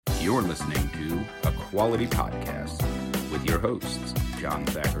You're listening to A Quality Podcast with your hosts, John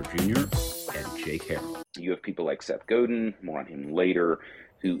Thacker Jr. and Jake Harrell. You have people like Seth Godin, more on him later,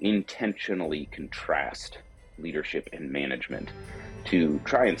 who intentionally contrast leadership and management to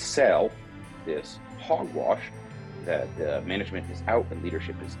try and sell this hogwash that management is out and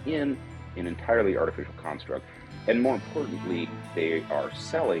leadership is in, an entirely artificial construct. And more importantly, they are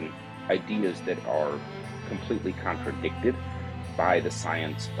selling ideas that are completely contradicted by the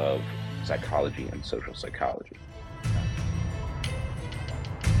science of psychology and social psychology.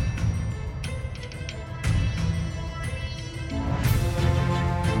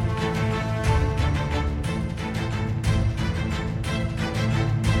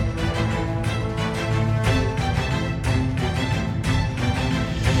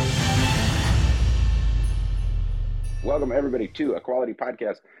 Welcome, everybody, to A Quality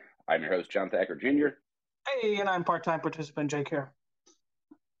Podcast. I'm your host, John Thacker Jr. Hey, and I'm part-time participant Jake here.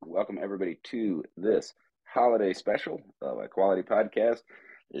 Welcome, everybody, to this holiday special of A Quality Podcast,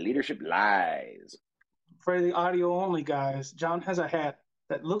 Leadership Lies. For the audio-only guys, John has a hat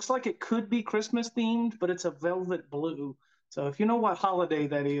that looks like it could be Christmas-themed, but it's a velvet blue. So if you know what holiday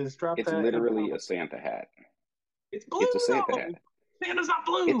that is, drop that. It's literally a Santa hat. It's blue, It's a Santa hat. Santa's not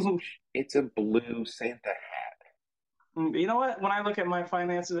blue. It's a blue Santa hat. You know what? When I look at my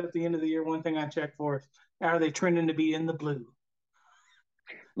finances at the end of the year, one thing I check for is, are they trending to be in the blue?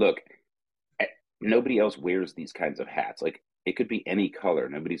 Look, nobody else wears these kinds of hats. Like, it could be any color.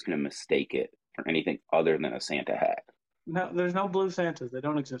 Nobody's going to mistake it for anything other than a Santa hat. No, there's no blue Santas. They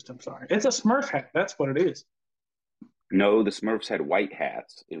don't exist. I'm sorry. It's a Smurf hat. That's what it is. No, the Smurfs had white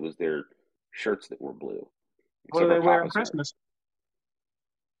hats. It was their shirts that were blue. What do they wear on Christmas?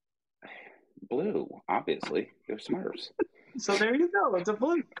 Blue, obviously. They're Smurfs. So there you go. It's a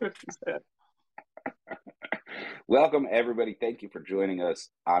blue Christmas hat. Welcome, everybody. Thank you for joining us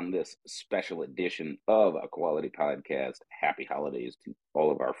on this special edition of A Quality Podcast. Happy holidays to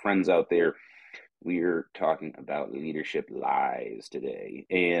all of our friends out there. We're talking about leadership lies today.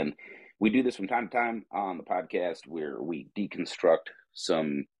 And we do this from time to time on the podcast where we deconstruct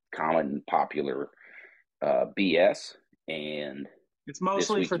some common popular BS. And it's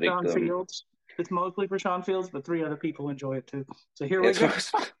mostly for Sean Fields. It's mostly for Sean Fields, but 3 other people enjoy it too. So here we go.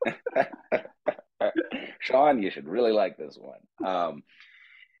 Sean, you should really like this one.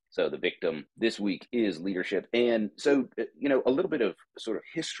 So the victim this week is leadership. And so, a little bit of sort of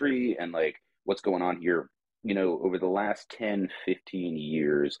history and like what's going on here. Over the last 10, 15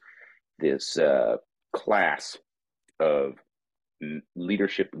 years, this class of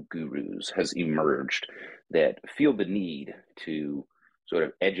leadership gurus has emerged that feel the need to sort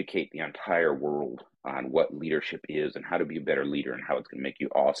of educate the entire world on what leadership is and how to be a better leader and how it's going to make you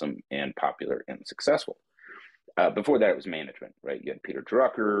awesome and popular and successful. Before that, it was management, right? You had Peter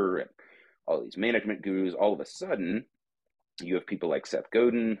Drucker and all these management gurus. All of a sudden, you have people like Seth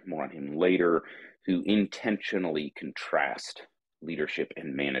Godin, more on him later, who intentionally contrast leadership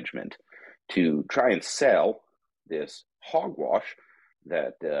and management to try and sell this hogwash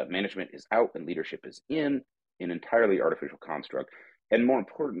that management is out and leadership is in, an entirely artificial construct. And more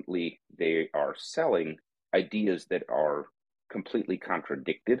importantly, they are selling ideas that are completely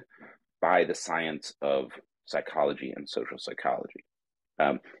contradicted by the science of psychology and social psychology.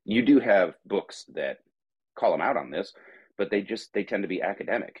 You do have books that call them out on this, but they tend to be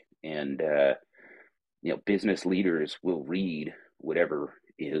academic. And, business leaders will read whatever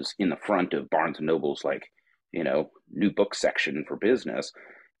is in the front of Barnes and Noble's, like, new book section for business,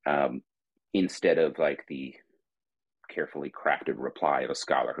 instead of like the carefully crafted reply of a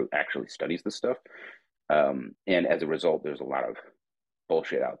scholar who actually studies this stuff. And as a result, there's a lot of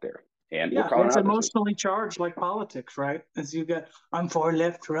bullshit out there. And yeah, it's emotionally charged like politics, right? As you get, I'm for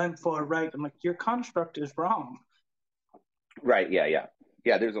left or I'm for right. I'm like, your construct is wrong. Right, yeah.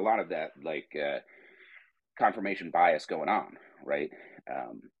 Yeah, there's a lot of that, like, confirmation bias going on, right?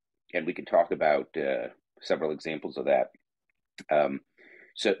 And we can talk about several examples of that.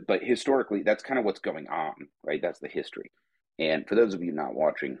 But historically, that's kind of what's going on, right? That's the history. And for those of you not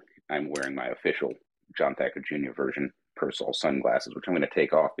watching, I'm wearing my official John Thacker Jr. version Persol sunglasses, which I'm going to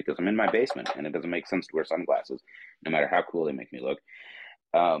take off because I'm in my basement and it doesn't make sense to wear sunglasses, no matter how cool they make me look.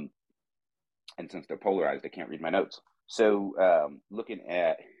 And since they're polarized, I can't read my notes. So looking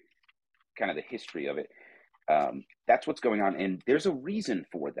at kind of the history of it, that's what's going on. And there's a reason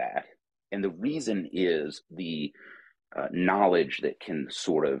for that. And the reason is the knowledge that can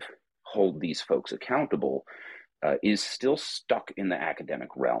sort of hold these folks accountable is still stuck in the academic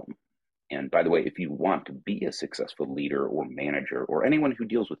realm. And by the way, if you want to be a successful leader or manager or anyone who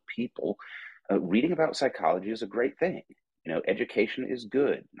deals with people, reading about psychology is a great thing. Education is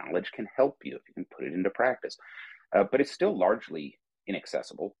good. Knowledge can help you if you can put it into practice, but it's still largely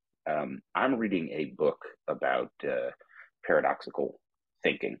inaccessible. I'm reading a book about paradoxical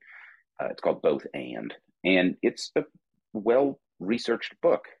thinking. It's called Both and it's a well researched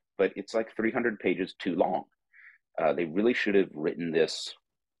book, but it's like 300 pages too long. They really should have written this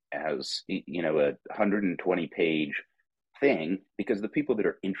as a 120-page thing, because the people that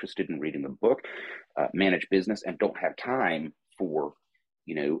are interested in reading the book manage business and don't have time for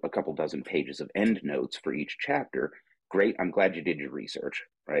a couple dozen pages of end notes for each chapter. Great, I'm glad you did your research,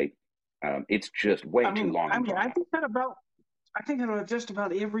 right? It's just way too long I and mean, drawn I out. think that about I think about just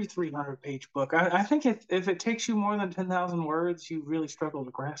about every 300-page book. I think if it takes you more than 10,000 words, you really struggle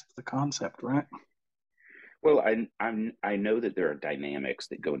to grasp the concept, right? Well, I know that there are dynamics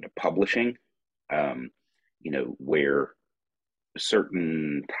that go into publishing, um, where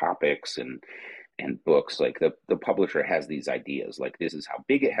certain topics and books, like the publisher has these ideas, like this is how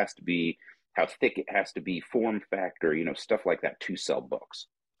big it has to be, how thick it has to be, form factor, stuff like that to sell books.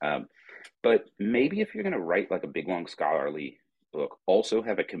 Um, but maybe if you're going to write like a big long scholarly book, also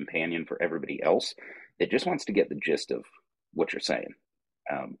have a companion for everybody else that just wants to get the gist of what you're saying.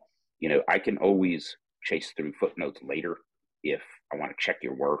 Um, I can always chase through footnotes later if I want to check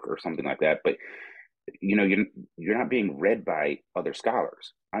your work or something like that. But you're not being read by other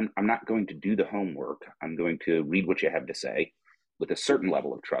scholars. I'm not going to do the homework. I'm going to read what you have to say with a certain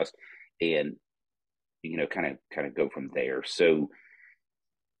level of trust, and kind of go from there. So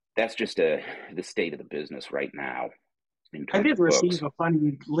that's just the state of the business right now in I terms did of books. receive a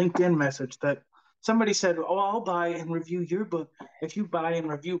funny LinkedIn message that somebody said, "Oh, I'll buy and review your book if you buy and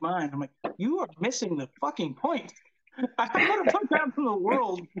review mine." I'm like, "You are missing the fucking point." I'm going to put that out in the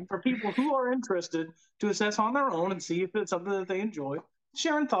world for people who are interested to assess on their own and see if it's something that they enjoy.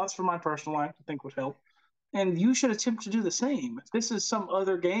 Sharing thoughts from my personal life, I think, would help. And you should attempt to do the same. If this is some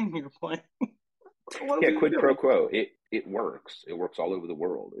other game you're playing, what are Yeah, we quid pro doing? quo. It works. It works all over the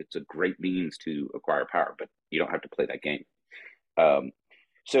world. It's a great means to acquire power, but you don't have to play that game. Um,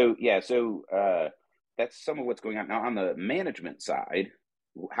 so yeah, that's some of what's going on now on the management side.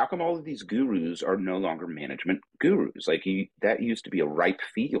 How come all of these gurus are no longer management gurus? Like that used to be a ripe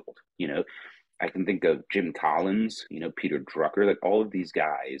field. I can think of Jim Collins, Peter Drucker, like all of these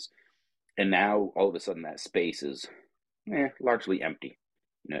guys, and now all of a sudden that space is largely empty.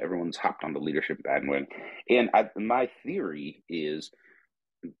 Everyone's hopped on the leadership bandwagon, and my theory is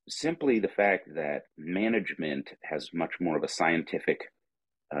simply the fact that management has much more of a scientific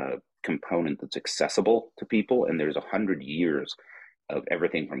component that's accessible to people, and there's 100 years of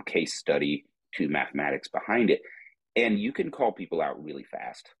everything from case study to mathematics behind it, and you can call people out really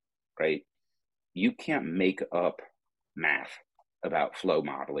fast, right? You can't make up math about flow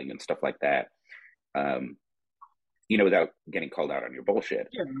modeling and stuff like that, um, without getting called out on your bullshit.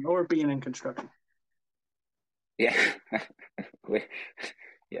 Yeah, or being in construction. Yeah, we,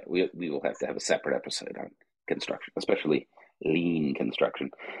 yeah, we will have to have a separate episode on construction, especially lean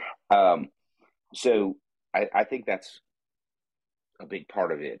construction. Um, so I think that's a big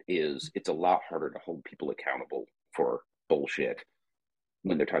part of it. Is it's a lot harder to hold people accountable for bullshit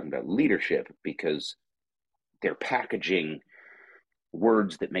when they're talking about leadership, because they're packaging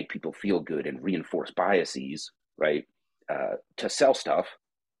words that make people feel good and reinforce biases, right? To sell stuff,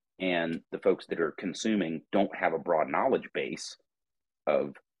 and the folks that are consuming don't have a broad knowledge base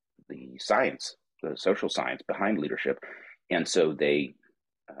of the science, the social science behind leadership, and so they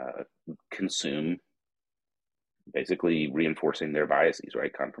uh, consume basically reinforcing their biases,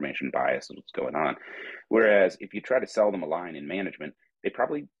 right? Confirmation bias is what's going on. Whereas if you try to sell them a line in management, they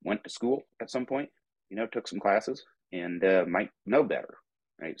probably went to school at some point, took some classes, and might know better,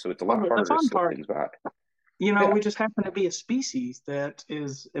 right? So it's a Well, lot the harder to fun slip part, things by. we Yeah, just happen to be a species that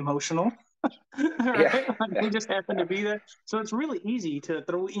is emotional. yeah, Right? Like yeah. we just happen Yeah. to be that. So it's really easy to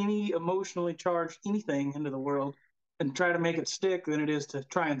throw any emotionally charged anything into the world and try to make it stick than it is to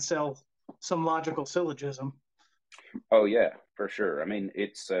try and sell some logical syllogism. Oh yeah, for sure. I mean,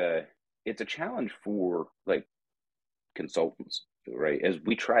 it's a challenge for like consultants, right? As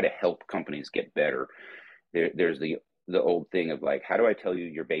we try to help companies get better, there's the old thing of like, how do I tell you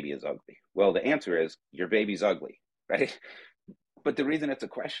your baby is ugly? Well, the answer is your baby's ugly, right? But the reason it's a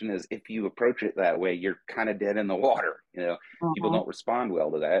question is if you approach it that way, you're kind of dead in the water. People Uh-huh. don't respond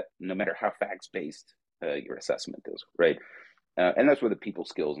well to that, no matter how facts based your assessment is, right? And that's where the people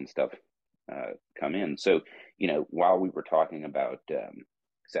skills and stuff come in. So, while we were talking about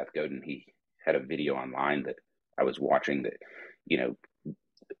Seth Godin, he had a video online that I was watching that, you know,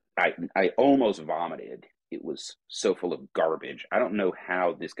 I almost vomited. It was so full of garbage. I don't know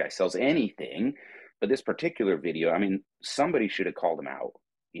how this guy sells anything, but this particular video, I mean, somebody should have called him out,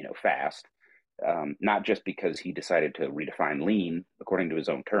 fast. Not just because he decided to redefine lean according to his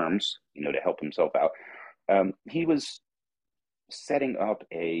own terms, to help himself out. He was setting up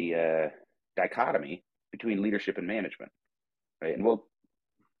a dichotomy between leadership and management, right? And we'll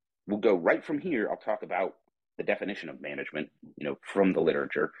go right from here. I'll talk about the definition of management, from the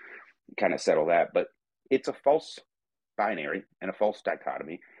literature, kind of settle that. But it's a false binary and a false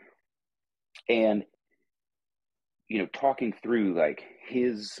dichotomy. And, talking through like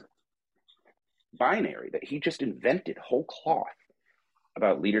his binary that he just invented whole cloth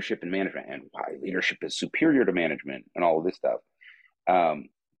about leadership and management and why leadership is superior to management and all of this stuff.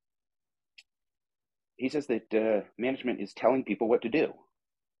 He says that management is telling people what to do,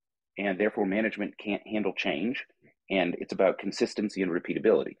 and therefore management can't handle change, and it's about consistency and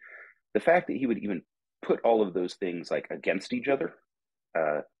repeatability. The fact that he would even put all of those things like against each other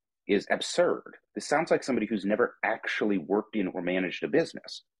is absurd. This sounds like somebody who's never actually worked in or managed a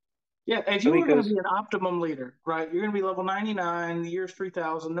business. Yeah, if So you he were going to goes, be an optimum leader, right? You're going to be level 99, the year's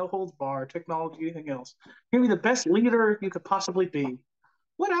 3000, no holds bar, technology, anything else. You're going to be the best leader you could possibly be.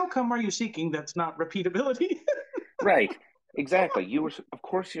 What outcome are you seeking that's not repeatability? right, exactly. Of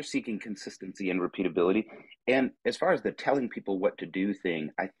course, you're seeking consistency and repeatability. And as far as the telling people what to do thing,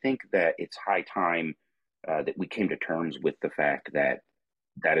 I think that it's high time that we came to terms with the fact that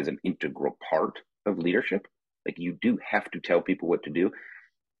that is an integral part of leadership. Like you do have to tell people what to do.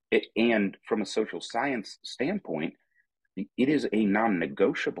 And from a social science standpoint, it is a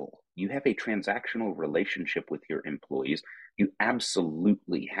non-negotiable. You have a transactional relationship with your employees. You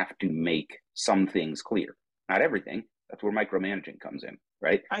absolutely have to make some things clear. Not everything. That's where micromanaging comes in,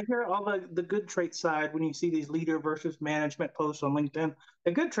 right? I hear all the good trait side when you see these leader versus management posts on LinkedIn.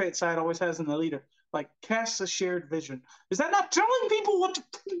 The good trait side always has in the leader, like casts a shared vision. Is that not telling people what to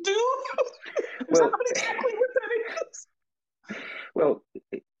do? Is that Well, not exactly what that is? well,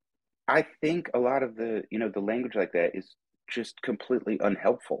 I think a lot of the language like that is just completely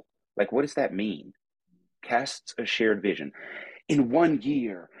unhelpful. Like, what does that mean? Casts a shared vision. In 1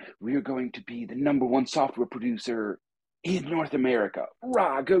 year, we are going to be the number one software producer in North America.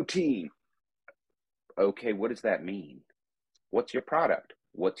 Rah, go team. Okay, what does that mean? What's your product?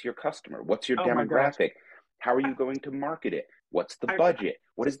 What's your customer? What's your Oh my gosh. demographic? How are you going to market it? What's the I, budget?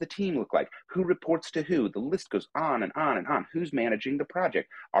 What does the team look like? Who reports to who? The list goes on and on and on. Who's managing the project?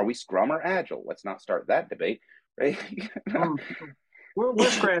 Are we Scrum or Agile? Let's not start that debate, right? mm, we're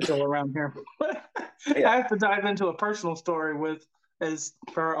Scraggle around here. Yeah. I have to dive into a personal story with, as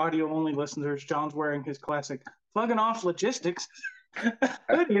for our audio only listeners, John's wearing his classic plugging off logistics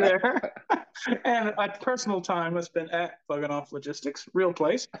hoodie there. And a personal time I spent at Plugging Off Logistics, real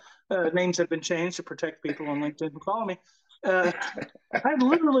place. Names have been changed to protect people on LinkedIn who call me. Uh, I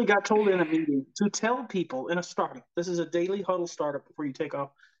literally got told in a meeting to tell people in a startup, this is a daily huddle startup before you take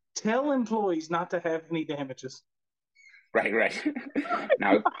off, tell employees not to have any damages. Right, right.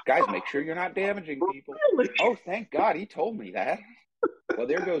 Now, guys, make sure you're not damaging people. Really? Oh, thank God he told me that. Well,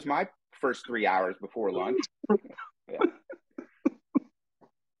 there goes my first 3 hours before lunch. Yeah,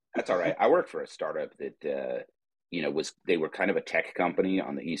 that's all right. I worked for a startup that they were kind of a tech company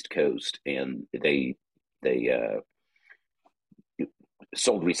on the East Coast, and they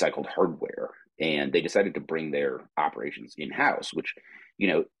sold recycled hardware, and they decided to bring their operations in house. Which,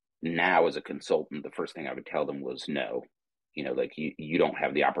 now as a consultant, the first thing I would tell them was no. Like you don't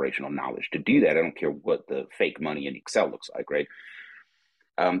have the operational knowledge to do that. I don't care what the fake money in Excel looks like, right?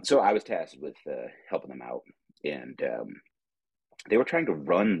 So I was tasked with helping them out, and they were trying to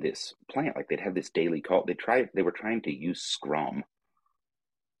run this plant like they'd have this daily call. They were trying to use Scrum,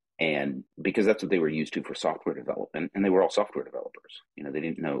 and because that's what they were used to for software development, and they were all software developers. They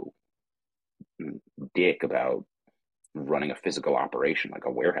didn't know dick about running a physical operation like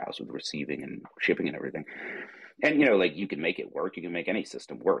a warehouse with receiving and shipping and everything. And like you can make it work, you can make any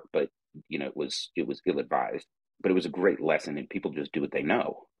system work, but it was ill advised. But it was a great lesson, and people just do what they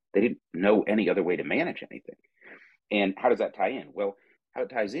know. They didn't know any other way to manage anything. And how does that tie in? Well, how it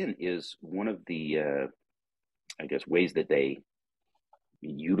ties in is one of the, I guess, ways that they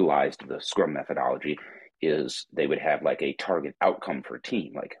utilized the Scrum methodology is they would have like a target outcome for a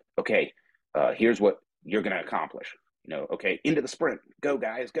team. Like, okay, here's what you're going to accomplish. Okay, into the sprint, go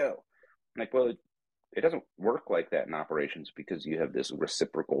guys, go. I'm like, well, it doesn't work like that in operations because you have this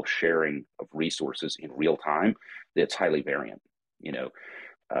reciprocal sharing of resources in real time that's highly variant.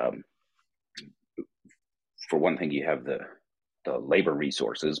 Um, for one thing, you have the labor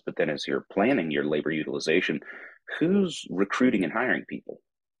resources, but then as you're planning your labor utilization, who's recruiting and hiring people?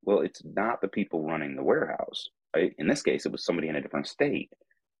 Well, it's not the people running the warehouse. Right? In this case, it was somebody in a different state.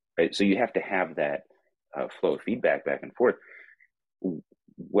 Right? So you have to have that flow of feedback back and forth.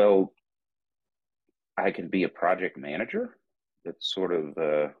 Well, I can be a project manager that's sort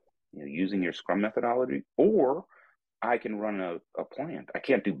of using your Scrum methodology, or I can run a plant. I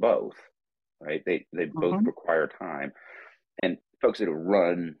can't do both, right? They both Mm-hmm. require time, and folks that have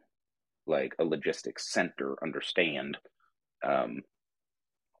run like a logistics center understand, um,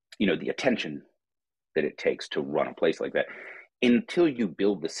 the attention that it takes to run a place like that. Until you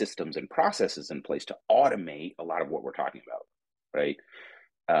build the systems and processes in place to automate a lot of what we're talking about, right?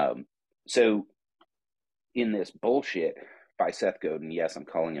 So in this bullshit by Seth Godin, yes, I'm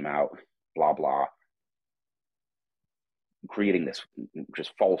calling him out, blah blah, creating this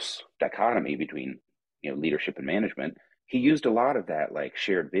just false dichotomy between leadership and management. He used a lot of that like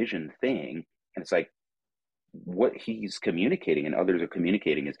shared vision thing, and it's like what he's communicating and others are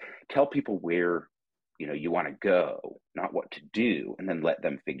communicating is tell people where you want to go, not what to do, and then let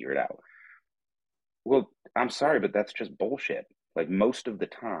them figure it out. Well, I'm sorry, but that's just bullshit. Like most of the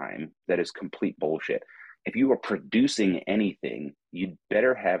time, that is complete bullshit. If you are producing anything, you'd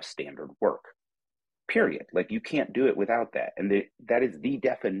better have standard work, period. Like you can't do it without that. And that is the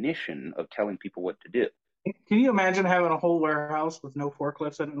definition of telling people what to do. Can you imagine having a whole warehouse with no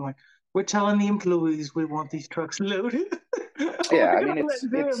forklifts in it? And like, we're telling the employees we want these trucks loaded. Yeah, We're I gonna mean,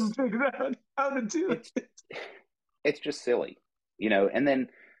 let them figure out how to do it's, it. it's just silly, and then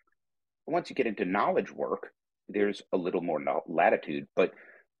once you get into knowledge work, there's a little more latitude, but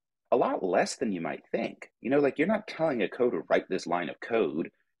a lot less than you might think. Like you're not telling a coder write this line of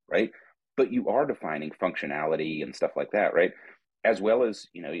code, right? But you are defining functionality and stuff like that, right? As well as,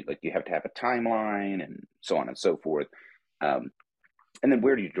 like you have to have a timeline and so on and so forth. Um, and then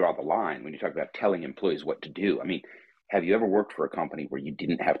where do you draw the line when you talk about telling employees what to do? I mean, have you ever worked for a company where you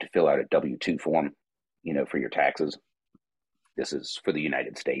didn't have to fill out a W-2 form, for your taxes? This is for the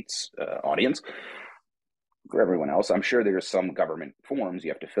United States audience. For everyone else, I'm sure there's some government forms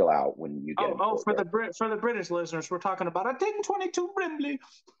you have to fill out when you get Oh, employed, right? For the British listeners, we're talking about a 1022 Brimley.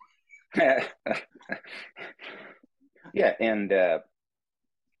 Yeah, and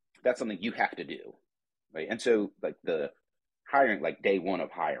that's something you have to do, right? And so, like the hiring, like day one of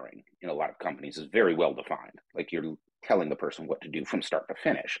hiring in a lot of companies is very well defined. Like you're telling the person what to do from start to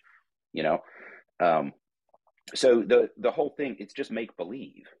finish, you know. Um, so the whole thing, it's just make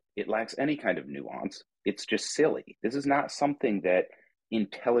believe. It lacks any kind of nuance. It's just silly. This is not something that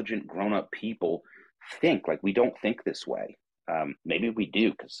intelligent grown up people think. Like we don't think this way. Maybe we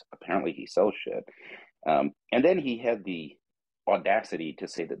do because apparently he sells shit. And then he had the audacity to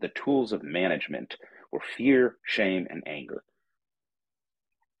say that the tools of management were fear, shame, and anger.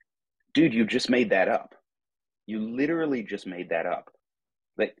 Dude, you just made that up. You literally just made that up.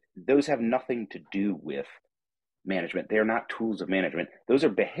 Like those have nothing to do with management. They're not tools of management. Those are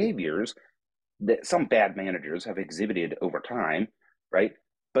behaviors that some bad managers have exhibited over time, right?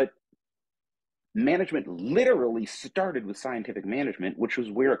 But management literally started with scientific management, which was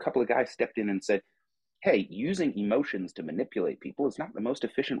where a couple of guys stepped in and said, hey, using emotions to manipulate people is not the most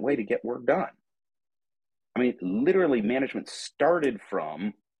efficient way to get work done. I mean, literally, management started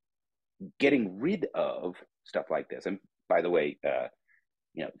from getting rid of stuff like this. And by the way,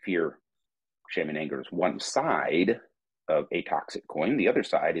 fear, shame, and anger is one side of a toxic coin. The other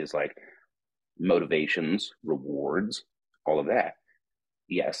side is like motivations, rewards, all of that.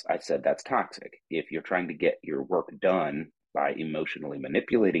 Yes, I said that's toxic. If you're trying to get your work done by emotionally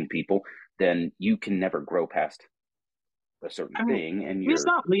manipulating people, then you can never grow past a certain I mean, thing. And it's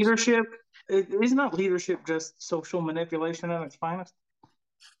you're, not leadership. It's not leadership just social manipulation at its finest.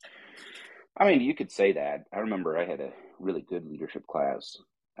 I mean, you could say that. I remember I had a really good leadership class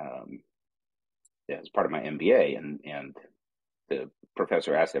um, as part of my MBA, and the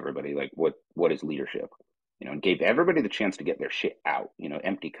professor asked everybody like, what is leadership? And gave everybody the chance to get their shit out.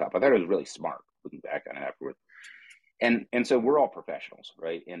 Empty cup. I thought it was really smart looking back on it afterwards. And so we're all professionals,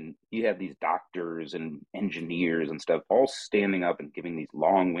 right? And you have these doctors and engineers and stuff all standing up and giving these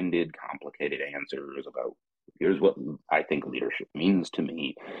long-winded, complicated answers about here's what I think leadership means to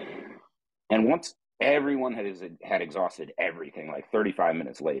me. And once everyone had exhausted everything, like 35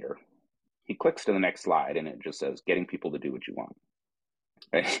 minutes later, he clicks to the next slide and it just says, getting people to do what you want.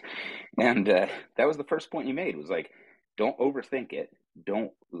 Right? And that was the first point you made was like, don't overthink it.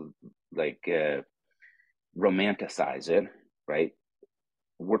 Don't like romanticize it, right?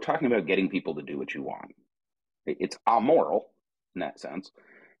 We're talking about getting people to do what you want. It's amoral in that sense.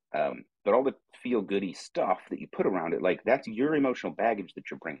 But all the feel goody stuff that you put around it, like that's your emotional baggage that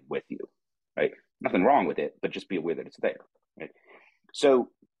you're bringing with you, right? Nothing wrong with it, but just be aware that it's there, right? So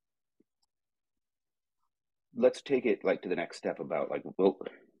let's take it like to the next step about like, well,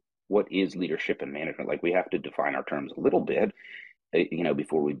 what is leadership and management? Like, we have to define our terms a little bit,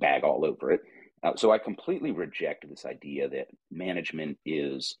 before we bag all over it. So I completely reject this idea that management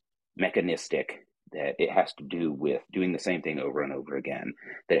is mechanistic, that it has to do with doing the same thing over and over again,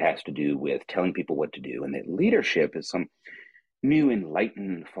 that it has to do with telling people what to do, and that leadership is some new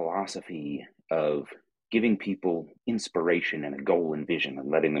enlightened philosophy of giving people inspiration and a goal and vision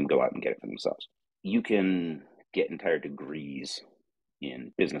and letting them go out and get it for themselves. You can get entire degrees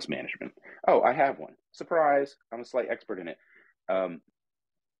in business management. Oh, I have one. Surprise, I'm a slight expert in it. Um,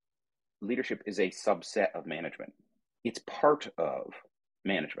 Leadership is a subset of management. It's part of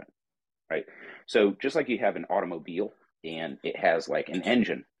management, right? So just like you have an automobile and it has like an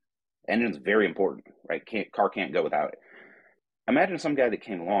engine, engine's very important, right? Car can't go without it. Imagine some guy that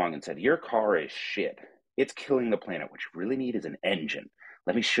came along and said, your car is shit. It's killing the planet. What you really need is an engine.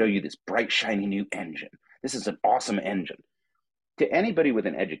 Let me show you this bright, shiny new engine. This is an awesome engine. To anybody with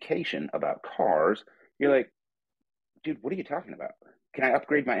an education about cars, you're like, dude, what are you talking about? Can I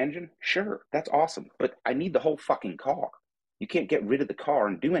upgrade my engine? Sure, that's awesome. But I need the whole fucking car. You can't get rid of the car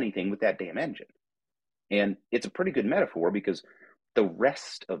and do anything with that damn engine. And it's a pretty good metaphor because the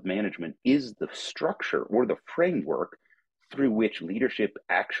rest of management is the structure or the framework through which leadership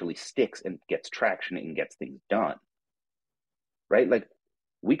actually sticks and gets traction and gets things done. Right? Like,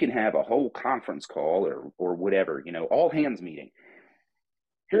 we can have a whole conference call or whatever, all hands meeting.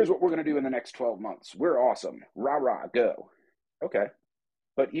 Here's what we're going to do in the next 12 months. We're awesome. Rah, rah, go. Okay.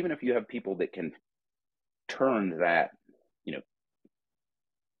 But even if you have people that can turn that,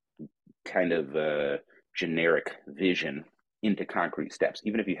 kind of generic vision into concrete steps,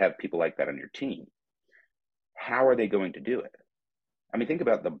 even if you have people like that on your team, how are they going to do it? I mean, think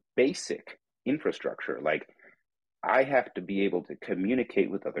about the basic infrastructure. Like, I have to be able to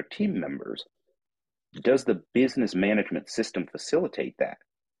communicate with other team members. Does the business management system facilitate that?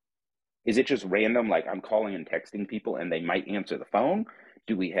 Is it just random, like I'm calling and texting people and they might answer the phone?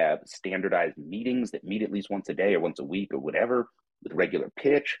 Do we have standardized meetings that meet at least once a day or once a week or whatever with regular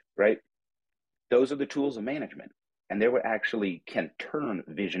pitch, right? Those are the tools of management. And they're what actually can turn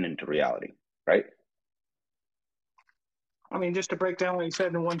vision into reality, right? I mean, just to break down what you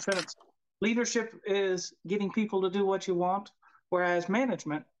said in one sentence, leadership is getting people to do what you want, whereas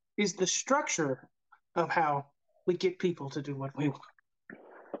management is the structure of how we get people to do what we want.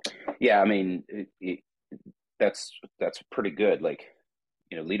 Yeah, I mean, that's pretty good. Like,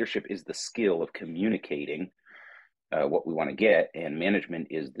 leadership is the skill of communicating what we want to get, and management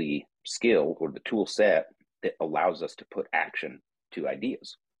is the skill or the tool set that allows us to put action to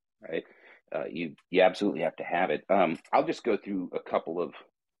ideas, right? You absolutely have to have it. I'll just go through a couple of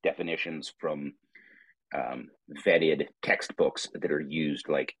definitions from vetted textbooks that are used,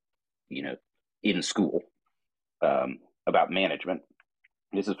 like, in school, about management.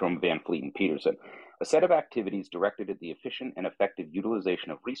 This is from Van Fleet and Peterson. A set of activities directed at the efficient and effective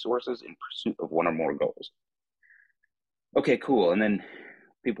utilization of resources in pursuit of one or more goals. Okay, cool. And then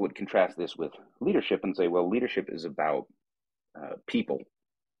people would contrast this with leadership and say, well, leadership is about people,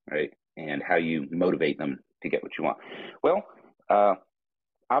 right? And how you motivate them to get what you want. Well,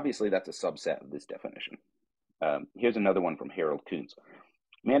 obviously, that's a subset of this definition. Here's another one from Harold Kuntz.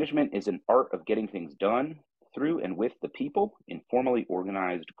 Management is an art of getting things done through and with the people in formally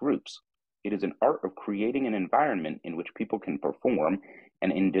organized groups. It is an art of creating an environment in which people can perform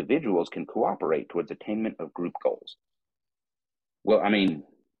and individuals can cooperate towards attainment of group goals. Well, I mean,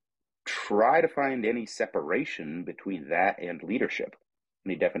 try to find any separation between that and leadership,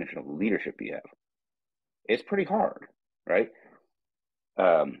 any definition of leadership you have. It's pretty hard, right?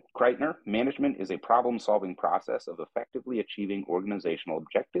 Kreitner, management is a problem-solving process of effectively achieving organizational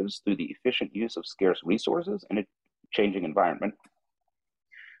objectives through the efficient use of scarce resources in a changing environment,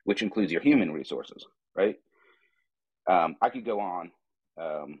 which includes your human resources, right? I could go on.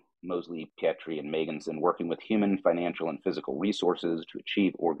 Mosley, Pietri, and Meganson working with human, financial, and physical resources to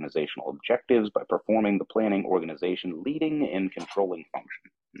achieve organizational objectives by performing the planning, organization, leading, and controlling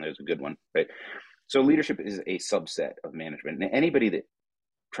function. And there's a good one, right? So leadership is a subset of management. And anybody that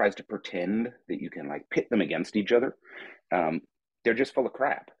tries to pretend that you can like pit them against each other, they're just full of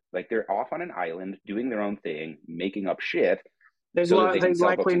crap. Like, they're off on an island doing their own thing, making up shit so that they can sell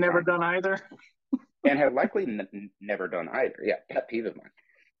books likely and never comics. done either. And have likely never done either. Yeah, pet peeve of mine.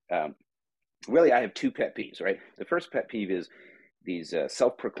 Really, I have two pet peeves, right? The first pet peeve is these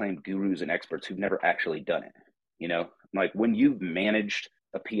self-proclaimed gurus and experts who've never actually done it. Like, when you've managed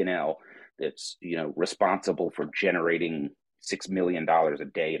a P&L that's, responsible for generating $6 million a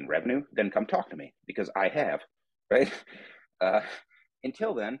day in revenue, then come talk to me, because I have, right?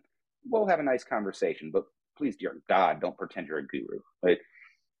 Until then, we'll have a nice conversation, but please, dear God, don't pretend you're a guru, right?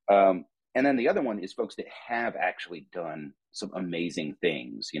 And then the other one is folks that have actually done some amazing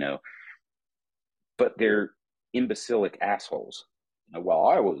things, but they're imbecilic assholes. Well,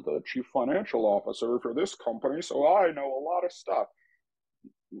 I was the chief financial officer for this company, so I know a lot of stuff.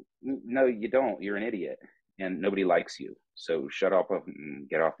 No, you don't. You're an idiot, and nobody likes you. So shut up and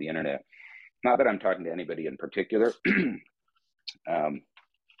get off the internet. Not that I'm talking to anybody in particular. um,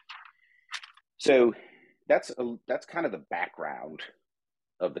 so that's kind of the background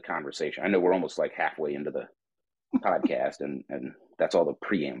of the conversation. I know we're almost like halfway into the podcast, and that's all the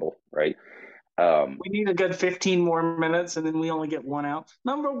preamble, right? We need a good 15 more minutes, and then we only get one out.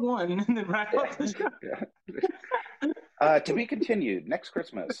 Number one, and then wrap up the show. To be continued next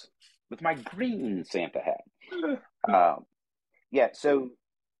Christmas with my green Santa hat. Yeah, so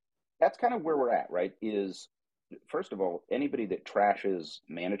that's kind of where we're at, right? Is first of all, anybody that trashes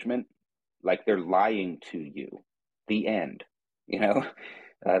management, like they're lying to you. The end. You know,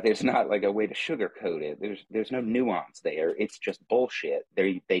 there's not like a way to sugarcoat it. There's no nuance there. It's just bullshit.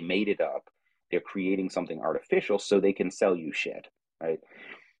 They made it up. They're creating something artificial so they can sell you shit, right?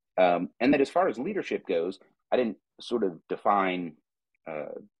 And then as far as leadership goes, I didn't sort of define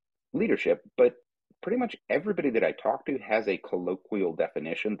leadership, but pretty much everybody that I talk to has a colloquial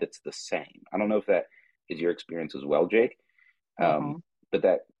definition that's the same. I don't know if that is your experience as well, Jake, but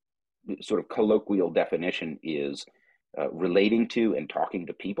that sort of colloquial definition is relating to and talking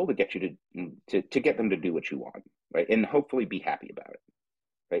to people to get you to get them to do what you want, right? And hopefully be happy about it,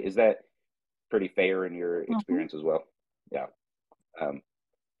 right? Is that pretty fair in your experience as well? Yeah.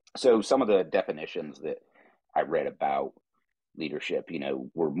 So some of the definitions that I read about leadership,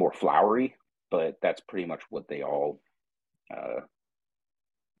 were more flowery, but that's pretty much what they all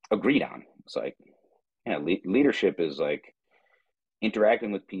agreed on. It's like, leadership is like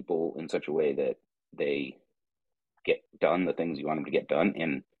interacting with people in such a way that they get done the things you want them to get done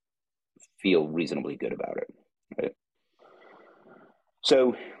and feel reasonably good about it. Right?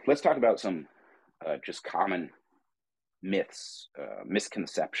 So let's talk about some just common myths,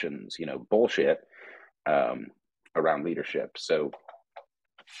 misconceptions, bullshit around leadership. So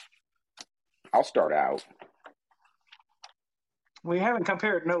I'll start out. We haven't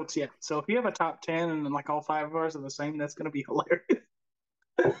compared notes yet, so if you have a top 10 and like all 5 of ours are the same, that's going to be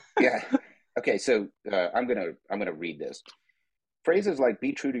hilarious. Yeah. Okay. So I'm gonna read this. Phrases like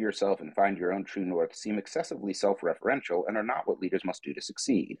 "be true to yourself" and "find your own true north" seem excessively self-referential and are not what leaders must do to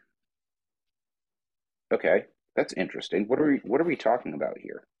succeed. Okay, that's interesting. What are we talking about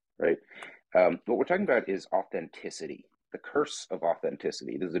here, right? What we're talking about is authenticity, the curse of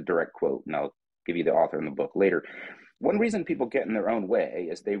authenticity. This is a direct quote, and I'll give you the author in the book later. One reason people get in their own way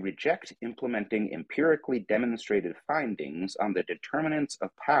is they reject implementing empirically demonstrated findings on the determinants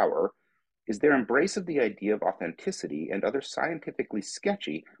of power, is their embrace of the idea of authenticity and other scientifically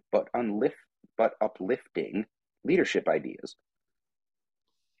sketchy but uplifting leadership ideas.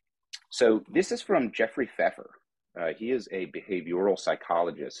 So this is from Jeffrey Pfeffer. He is a behavioral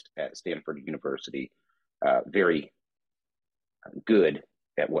psychologist at Stanford University, very good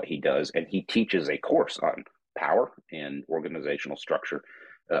at what he does, and he teaches a course on power and organizational structure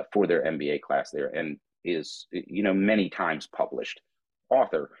for their MBA class there, and is many times published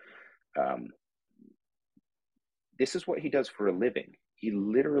author. This is what he does for a living. He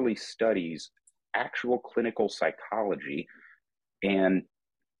literally studies actual clinical psychology, and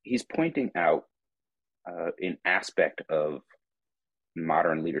he's pointing out an aspect of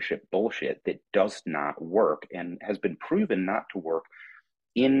modern leadership bullshit that does not work and has been proven not to work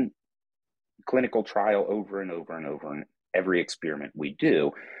in clinical trial over and over and over in every experiment we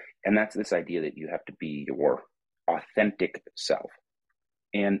do. And that's this idea that you have to be your authentic self.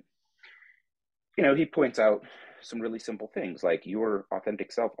 And, he points out some really simple things like your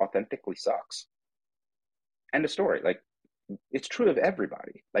authentic self authentically sucks. End of story. Like, it's true of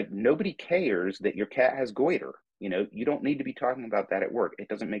everybody. Like, nobody cares that your cat has goiter. You don't need to be talking about that at work. It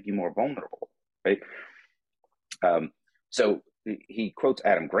doesn't make you more vulnerable, right? So he quotes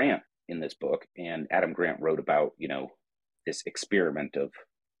Adam Grant in this book, and Adam Grant wrote about, this experiment of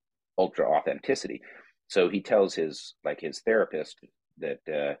ultra authenticity. So he tells his therapist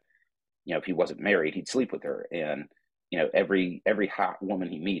that, if he wasn't married, he'd sleep with her. And, every hot woman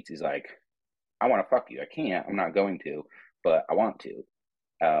he meets, he's like, I want to fuck you. I can't, I'm not going to, but I want to.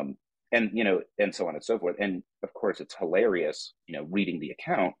 And so on and so forth. And of course, it's hilarious, reading the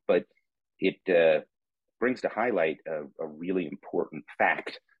account, but it brings to highlight a really important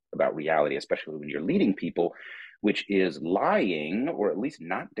fact about reality, especially when you're leading people, which is lying, or at least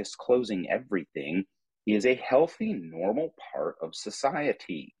not disclosing everything, is a healthy, normal part of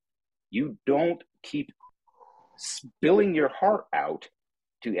society. You don't keep spilling your heart out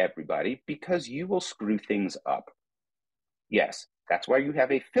to everybody because you will screw things up. Yes, that's why you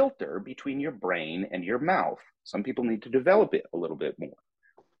have a filter between your brain and your mouth. Some people need to develop it a little bit more,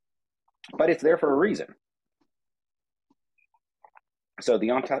 but it's there for a reason. So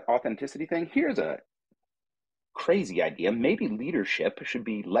the authenticity thing, here's a crazy idea. Maybe leadership should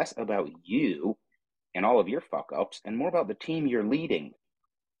be less about you and all of your fuck ups and more about the team you're leading.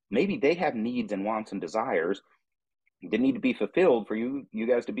 Maybe they have needs and wants and desires that need to be fulfilled for you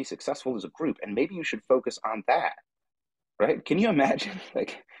guys to be successful as a group, and maybe you should focus on that. Right? Can you imagine?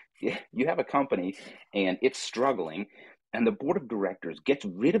 Like, you have a company and it's struggling, and the board of directors gets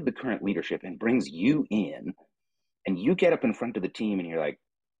rid of the current leadership and brings you in, and you get up in front of the team and you're like,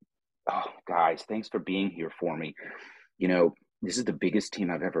 "Oh, guys, thanks for being here for me. You know, this is the biggest team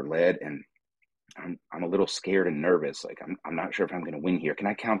I've ever led, and I'm a little scared and nervous. Like, I'm not sure if I'm going to win here. Can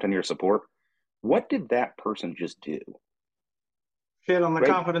I count on your support?" What did that person just do? Shit on the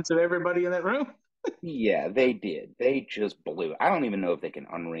Right? confidence of everybody in that room. Yeah, they did. They just blew. I don't even know if they can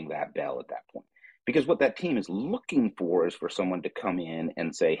unring that bell at that point. Because what that team is looking for is for someone to come in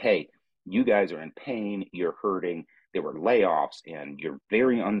and say, hey, you guys are in pain, you're hurting, there were layoffs, and you're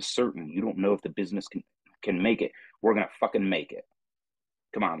very uncertain. You don't know if the business can make it. We're gonna fucking make it.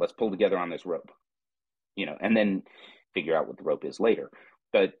 Come on, let's pull together on this rope. And then figure out what the rope is later.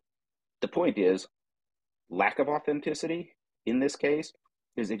 But the point is, lack of authenticity in this case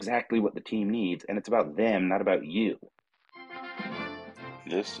is exactly what the team needs, and it's about them, not about you.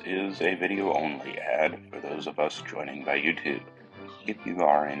 This is a video only ad for those of us joining by YouTube. If you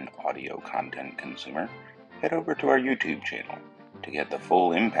are an audio content consumer, head over to our YouTube channel to get the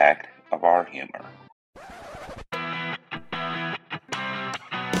full impact of our humor.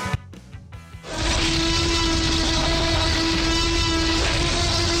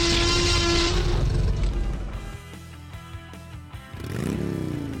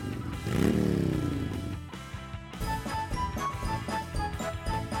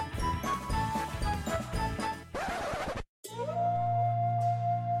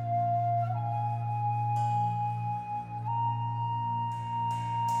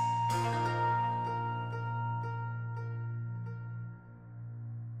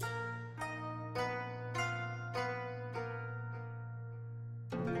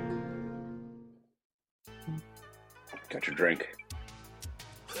 Got your drink.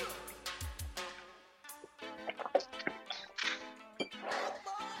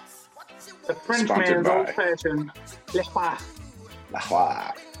 The French Sponsored man's by old fashioned.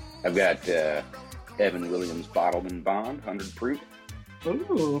 I've got Evan Williams Bottled and Bond, 100 proof.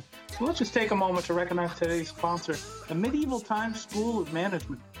 Ooh. So let's just take a moment to recognize today's sponsor, the Medieval Times School of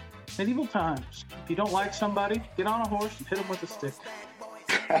Management. Medieval Times. If you don't like somebody, get on a horse and hit them with a stick.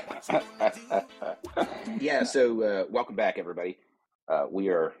 Yeah, so welcome back, everybody. We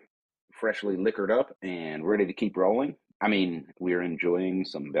are freshly liquored up and ready to keep rolling. I mean, we're enjoying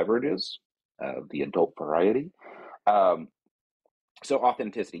some beverages of the adult variety. So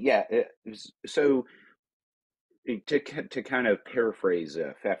authenticity, yeah. So to kind of paraphrase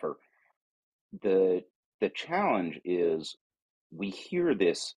Pfeffer, the challenge is we hear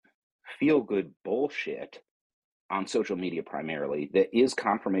this feel good bullshit on social media primarily that is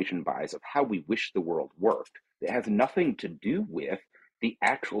confirmation bias of how we wish the world worked. It has nothing to do with the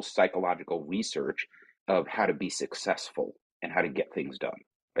actual psychological research of how to be successful and how to get things done.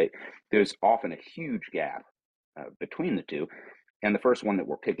 Right? There's often a huge gap between the two, and the first one that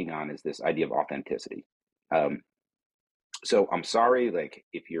we're picking on is this idea of authenticity. So I'm sorry, like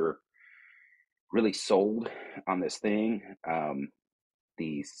if you're really sold on this thing,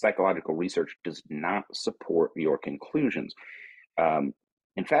 the psychological research does not support your conclusions.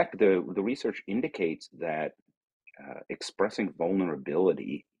 In fact, the research indicates that expressing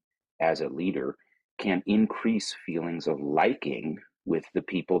vulnerability as a leader can increase feelings of liking with the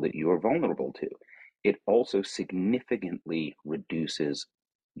people that you are vulnerable to. It also significantly reduces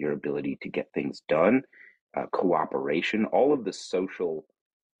your ability to get things done, cooperation, all of the social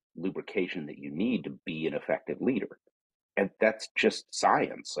lubrication that you need to be an effective leader. And that's just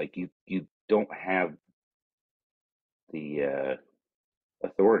science. Like you don't have the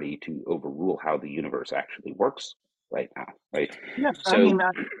authority to overrule how the universe actually works right now, right? Yeah, I So mean,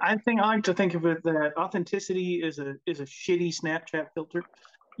 I think I like to think of it that authenticity is a shitty Snapchat filter.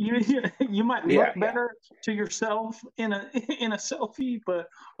 You might yeah, look better to yourself in a in a selfie, but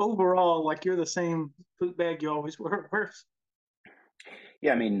overall, like you're the same poop bag you always were.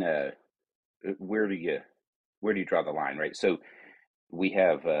 yeah. I mean, where do you draw the line, right? So we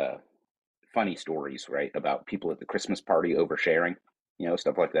have funny stories, right, about people at the Christmas party oversharing,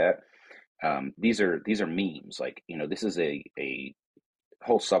 stuff like that. These are memes. Like, this is a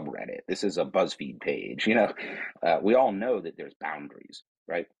whole subreddit. This is a BuzzFeed page. We all know that there's boundaries,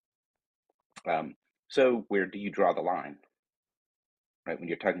 right? So where do you draw the line, right? When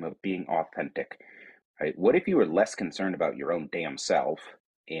you're talking about being authentic, right? What if you were less concerned about your own damn self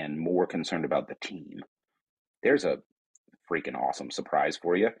and more concerned about the team? There's a freaking awesome surprise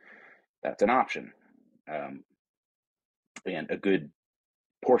for you. That's an option. Um, and a good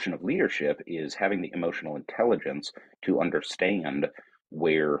portion of leadership is having the emotional intelligence to understand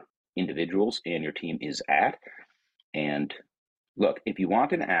where individuals and your team is at. And look, if you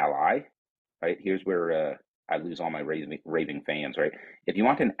want an ally, right, here's where I lose all my raving fans, right? If you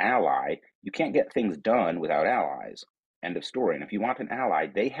want an ally, you can't get things done without allies. End of story. And if you want an ally,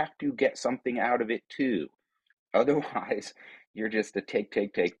 they have to get something out of it too. Otherwise, you're just a take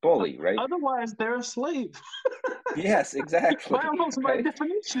bully, right? Otherwise, they're a slave. Yes, By exactly. almost by Right?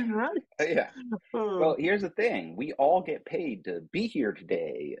 definition, right? Yeah. Uh, Well, here's the thing. We all get paid to be here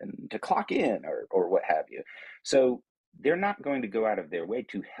today and to clock in or what have you. So they're not going to go out of their way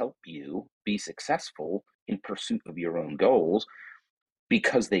to help you be successful in pursuit of your own goals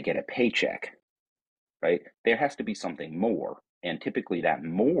because they get a paycheck, right? There has to be something more. And typically, that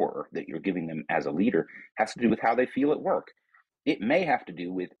more that you're giving them as a leader has to do with how they feel at work. It may have to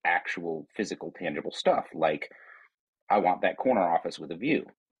do with actual physical, tangible stuff like I want that corner office with a view,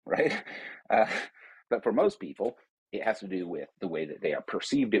 right? Uh, but for most people, it has to do with the way that they are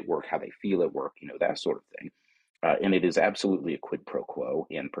perceived at work, how they feel at work, that sort of thing. And it is absolutely a quid pro quo,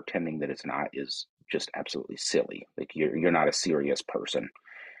 and pretending that it's not is just absolutely silly. Like you're not a serious person.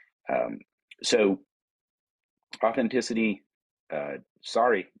 Um, so authenticity,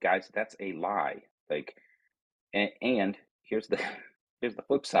 sorry guys, that's a lie. Like, and here's the here's the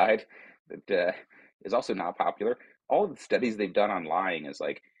flip side that is also not popular. All of the studies they've done on lying is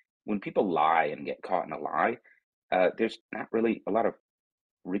like when people lie and get caught in a lie, there's not really a lot of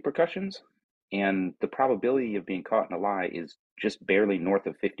repercussions, and the probability of being caught in a lie is just barely north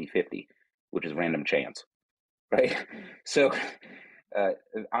of 50-50, which is random chance, right? So, uh,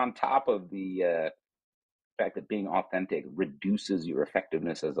 on top of the fact that being authentic reduces your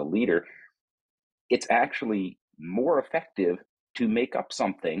effectiveness as a leader, it's actually more effective to make up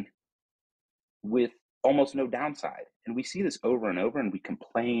something with almost no downside. And we see this over and over, and we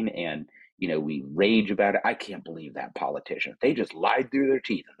complain and we rage about it. I can't believe that politician. They just lied through their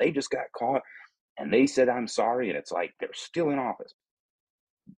teeth and they just got caught and they said I'm sorry, and it's like they're still in office.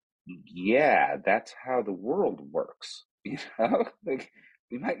 Yeah, that's how the world works. Like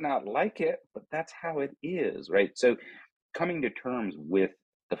we might not like it, but that's how it is, right? So coming to terms with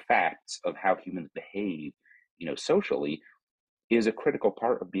the facts of how humans behave, socially, is a critical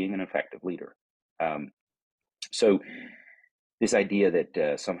part of being an effective leader. So this idea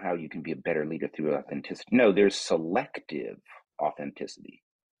that somehow you can be a better leader through authenticity. No, there's selective authenticity.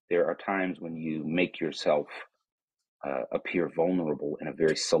 There are times when you make yourself appear vulnerable in a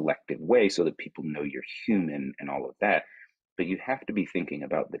very selective way so that people know you're human and all of that. But you have to be thinking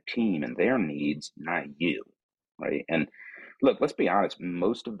about the team and their needs, not you, right? And look, let's be honest,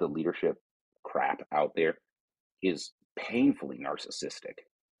 most of the leadership crap out there is painfully narcissistic,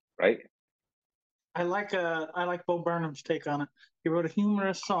 right? I like Bo Burnham's take on it. He wrote a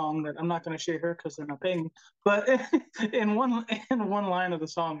humorous song that I'm not going to share here because they're not paying me. But in one line of the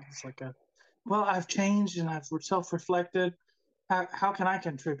song, it's like well, I've changed and I've self-reflected. How can I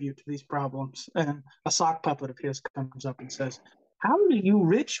contribute to these problems? And a sock puppet of his comes up and says, "How do you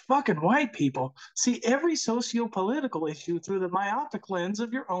rich fucking white people see every socio-political issue through the myopic lens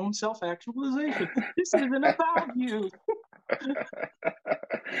of your own self-actualization? This isn't about you."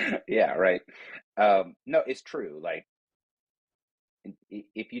 Yeah, right. No, it's true. Like,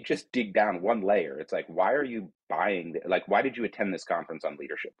 if you just dig down one layer, it's like, why are you buying? Like, why did you attend this conference on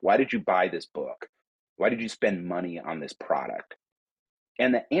leadership? Why did you buy this book? Why did you spend money on this product?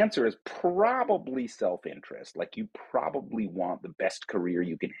 And the answer is probably self interest. Like, you probably want the best career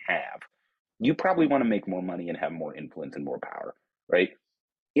you can have. You probably want to make more money and have more influence and more power, right?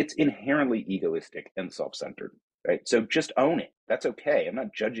 It's inherently egoistic and self centered, right? So just own it. That's okay. I'm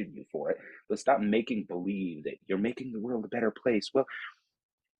not judging you for it, but stop making believe that you're making the world a better place. Well,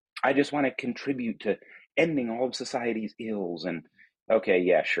 I just want to contribute to ending all of society's ills. And okay,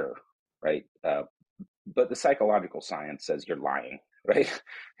 yeah, sure, right? But the psychological science says you're lying, right?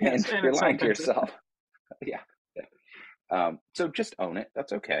 Yes, And and you're it's lying to self-interest. yourself. Yeah, yeah. So just own it.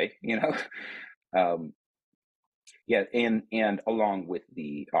 That's okay. Um, yeah, and along with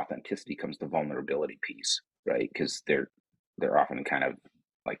the authenticity comes the vulnerability piece, right? Because they're often kind of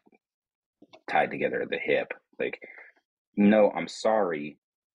like tied together at the hip. Like, no, I'm sorry,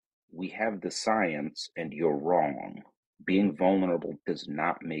 we have the science and you're wrong. being vulnerable does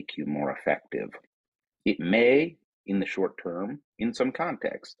not make you more effective. It may in the short term, in some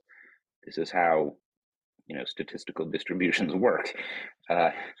context. This is how, statistical distributions work. Uh,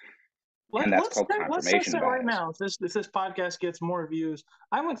 and that's called Let's test confirmation that right bias. now. If this podcast gets more views,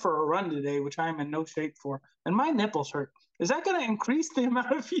 I went for a run today, which I am in no shape for, and my nipples hurt. Is that going to increase the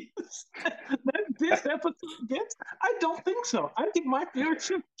amount of views that this episode gets? I don't think so. I think my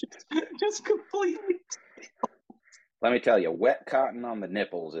viewership just completely. Let me tell you, wet cotton on the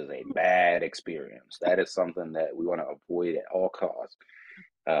nipples is a bad experience. That is something that we want to avoid at all costs.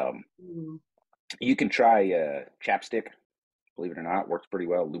 Um, you can try chapstick, believe it or not, works pretty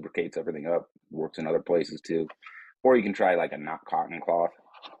well, lubricates everything up, works in other places too. Or you can try like a not cotton cloth.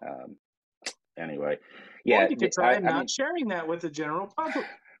 Um, anyway, Or yeah, you could try I not mean, sharing that with the general public.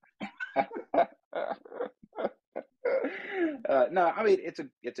 no, I mean it's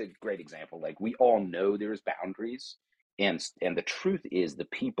a great example. Like we all know there's boundaries, and the truth is the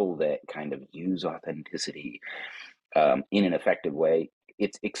people that kind of use authenticity in an effective way,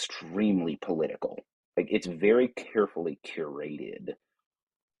 it's extremely political. Like it's very carefully curated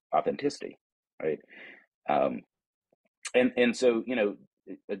authenticity, right? Um, and so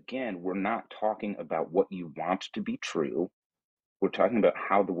again, we're not talking about what you want to be true. We're talking about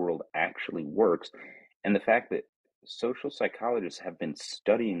how the world actually works, and the fact that social psychologists have been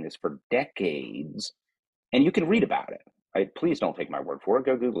studying this for decades, and you can read about it. Right? Please don't take my word for it.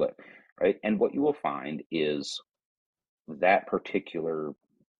 Go Google it. Right? And what you will find is that particular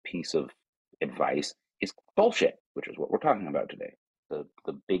piece of advice is bullshit, which is what we're talking about today. The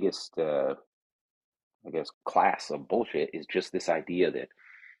biggest, I guess, class of bullshit is just this idea that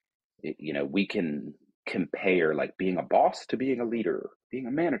we can compare like being a boss to being a leader, being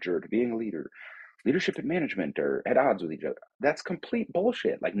a manager to being a leader. Leadership and management are at odds with each other. That's complete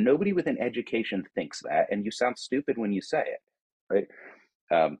bullshit. Like nobody with an education thinks that, and you sound stupid when you say it, right?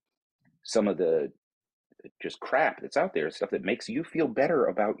 Um, some of the just crap that's out there is stuff that makes you feel better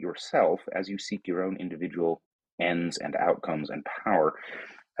about yourself as you seek your own individual ends and outcomes and power,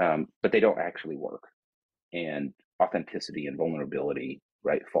 but they don't actually work. And authenticity and vulnerability,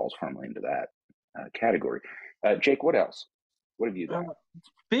 right, falls firmly into that category. Jake, what else? What have you Uh, got?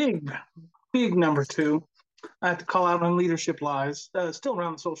 big, big number two. I have to call out on leadership lies, still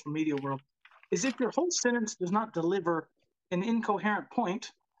around the social media world, is if your whole sentence does not deliver an incoherent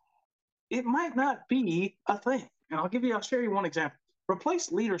point, it might not be a thing. And I'll share you one example.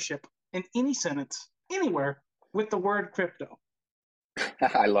 Replace leadership in any sentence, anywhere, with the word crypto.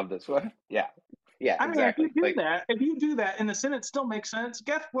 I love this one. Yeah, yeah, I mean, exactly. Like, if you do that and the sentence still makes sense,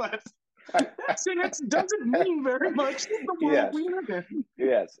 guess what? That sentence doesn't mean very much in the world yes, we live in.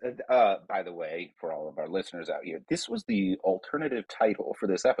 yes. And, by the way, for all of our listeners out here, this was the alternative title for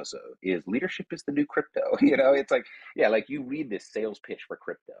this episode: "Is Leadership is the New Crypto?" It's like, yeah, like you read this sales pitch for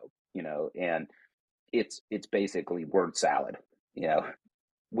crypto, and it's basically word salad. You know,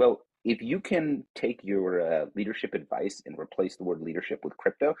 well, if you can take your leadership advice and replace the word leadership with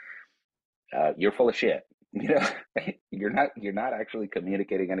crypto, you're full of shit. You're not actually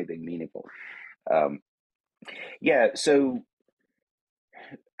communicating anything meaningful. Um, yeah, so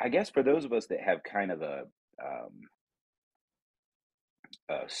I guess for those of us that have kind of um,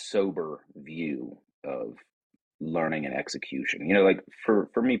 a sober view of learning and execution, like for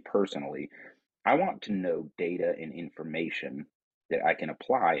me personally, I want to know data and information that I can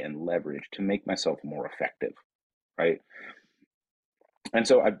apply and leverage to make myself more effective, right? And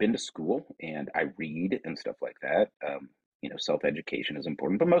so I've been to school and I read and stuff like that. Self education is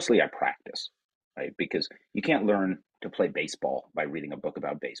important, but mostly I practice, right? Because you can't learn to play baseball by reading a book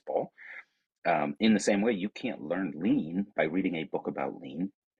about baseball. In the same way, you can't learn lean by reading a book about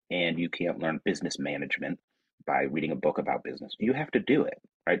lean, and you can't learn business management by reading a book about business. You have to do it,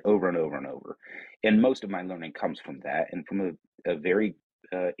 right, over and over and over. And most of my learning comes from that and from a very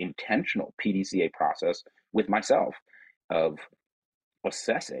intentional PDCA process with myself of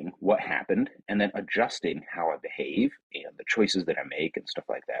assessing what happened and then adjusting how I behave and the choices that I make and stuff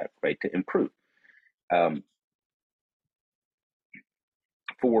like that, right, to improve. Um,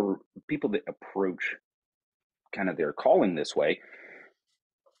 for people that approach kind of their calling this way,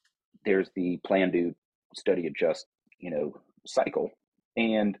 there's the plan, do, study, adjust, cycle.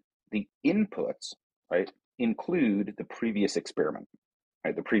 And the inputs, right, include the previous experiment,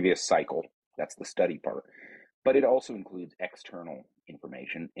 right, the previous cycle. That's the study part. But it also includes external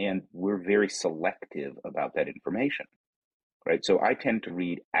information, and we're very selective about that information, right? So I tend to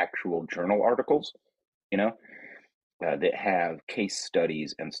read actual journal articles, that have case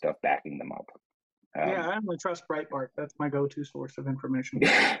studies and stuff backing them up. Yeah, I only trust Breitbart. That's my go-to source of information.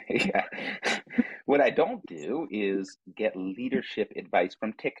 Yeah. What I don't do is get leadership advice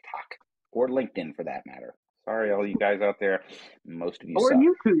from TikTok or LinkedIn for that matter. Sorry, all you guys out there. Most of you Or suck.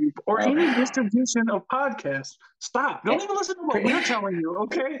 YouTube, or Um, any distribution of podcasts. Stop. Don't even listen to what we're telling you,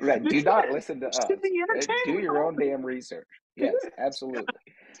 okay? right. Do not listen to Just us. the Do entertainment your own only. damn research. Yes, absolutely.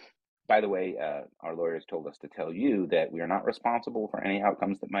 By the way, our lawyers told us to tell you that we are not responsible for any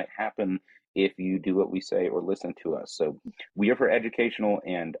outcomes that might happen if you do what we say or listen to us. So we are for educational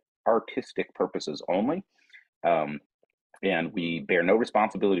and artistic purposes only. Um, and we bear no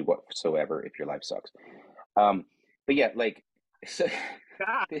responsibility whatsoever if your life sucks. Um, but yeah, like, so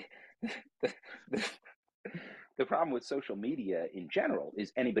God. the, the, the, the problem with social media in general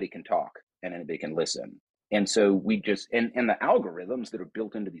is anybody can talk and anybody can listen. And so we just, and the algorithms that are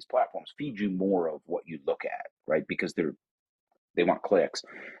built into these platforms feed you more of what you look at, right? Because they want clicks.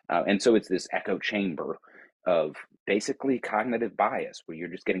 And so it's this echo chamber of basically cognitive bias where you're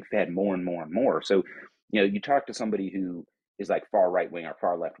just getting fed more and more and more. So, you talk to somebody who is like far right wing or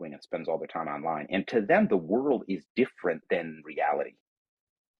far left wing and spends all their time online, and to them, the world is different than reality.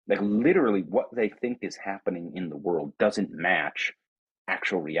 Like literally, what they think is happening in the world doesn't match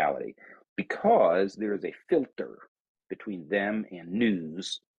actual reality because there is a filter between them and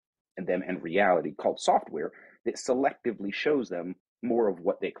news and them and reality called software that selectively shows them more of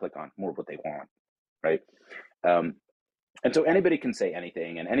what they click on, more of what they want, right? Um, and so anybody can say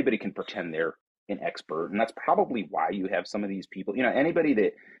anything and anybody can pretend they're an expert. And that's probably why you have some of these people, anybody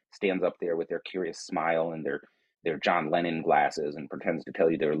that stands up there with their curious smile and their John Lennon glasses and pretends to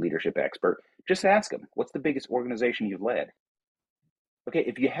tell you they're a leadership expert, just ask them, what's the biggest organization you've led? Okay,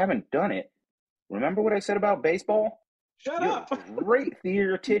 if you haven't done it, remember what I said about baseball? Shut You're a up. great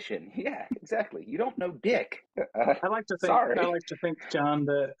theoretician. Yeah, exactly. You don't know dick. I Sorry. like to think, John,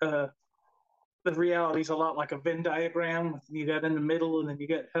 that the reality is a lot like a Venn diagram. You got in the middle, and then you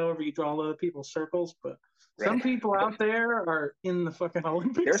get however you draw other people's circles. But some Right. people out there are in the fucking Their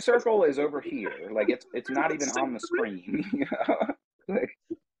Olympics. circle is over here. Like it's not even on the screen. Like,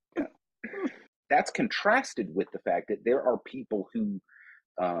 yeah. That's contrasted with the fact that there are people who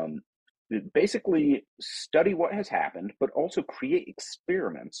um, basically study what has happened, but also create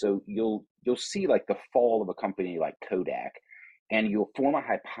experiments. So you'll see like the fall of a company like Kodak, and you'll form a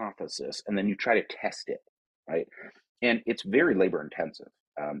hypothesis, and then you try to test it, right? And it's very labor intensive.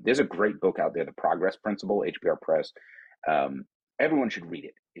 There's a great book out there, The Progress Principle, HBR Press. Um, Everyone should read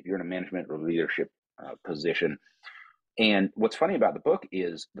it if you're in a management or leadership position. And what's funny about the book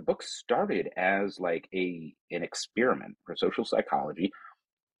is the book started as like an experiment for social psychology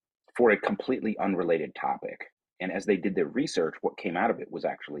for a completely unrelated topic. And as they did their research, what came out of it was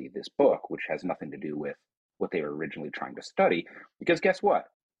actually this book, which has nothing to do with what they were originally trying to study. Because guess what?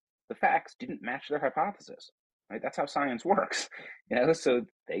 The facts didn't match their hypothesis. Right? That's how science works. So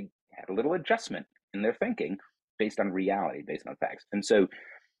they had a little adjustment in their thinking based on reality, based on facts. And so,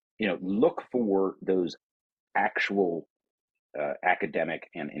 look for those actual academic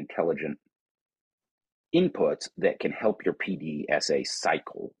and intelligent inputs that can help your PDSA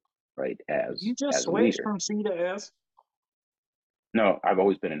cycle, right? You As just as a switched leader. from C to S. No, I've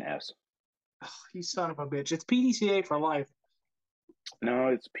always been an S. Ugh, you son of a bitch. It's PDCA for life. No,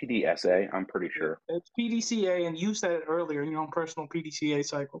 it's PDSA. I'm pretty sure. It's PDCA, and you said it earlier in your own personal PDCA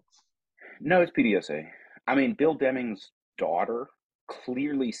cycle. No, it's PDSA. I mean, Bill Deming's daughter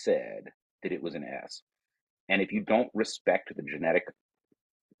clearly said that it was an S. And if you don't respect the genetic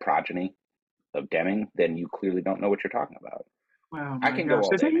progeny of Deming, then you clearly don't know what you're talking about. Oh I my can go gosh.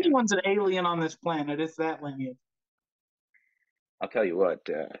 all If day, man. anyone's an alien on this planet, it's that lineage. I'll tell you what,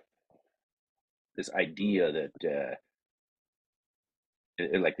 this idea that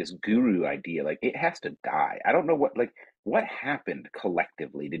like this guru idea, like it has to die. I don't know what happened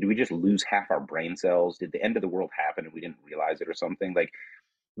collectively. Did we just lose half our brain cells? Did the end of the world happen and we didn't realize it or something? Like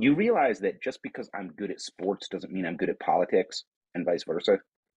you realize that just because I'm good at sports doesn't mean I'm good at politics and vice versa.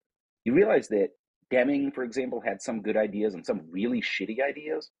 You realize that Deming, for example, had some good ideas and some really shitty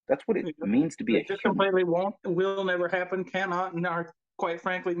ideas. That's what it means to be They a just human. completely won't, will never happen, cannot, and are quite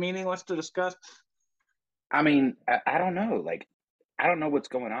frankly meaningless to discuss. I mean, I don't know. Like, I don't know what's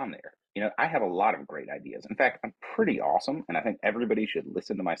going on there. I have a lot of great ideas. In fact, I'm pretty awesome, and I think everybody should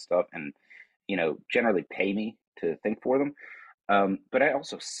listen to my stuff and, generally pay me to think for them. But I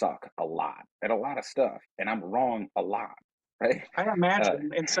also suck a lot at a lot of stuff, and I'm wrong a lot, right? I Uh,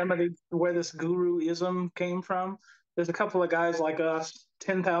 imagine in some of the where this guruism came from, there's a couple of guys like us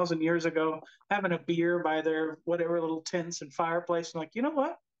 10,000 years ago having a beer by their whatever little tents and fireplace and like, you know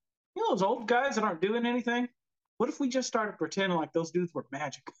what? You know those old guys that aren't doing anything? What if we just started pretending like those dudes were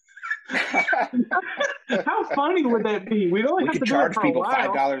magic? How funny would that be? We'd only We have could to do it charge for a people five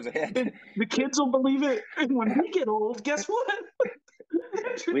while. dollars a And head. the kids will believe it. And when we get old, guess what?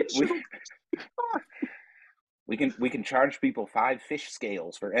 That we, we traditional. we can charge people 5 fish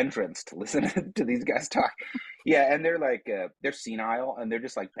scales for entrance to listen to these guys talk. Yeah, and they're like they're senile and they're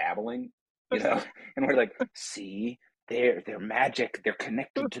just like babbling, you know. And we're like, see, they're magic. They're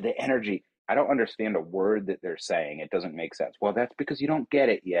connected to the energy. I don't understand a word that they're saying. It doesn't make sense. Well, that's because you don't get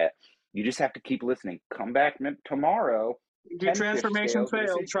it yet. You just have to keep listening. Come back tomorrow. Your 10 fish transformation scales with a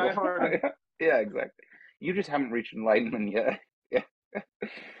failed. Try sequel. harder. Yeah, exactly. You just haven't reached enlightenment yet. Yeah.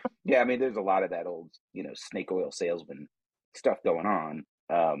 Yeah, I mean, there's a lot of that old, snake oil salesman stuff going on.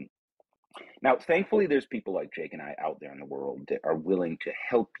 Now, thankfully, there's people like Jake and I out there in the world that are willing to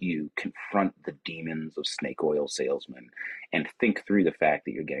help you confront the demons of snake oil salesmen and think through the fact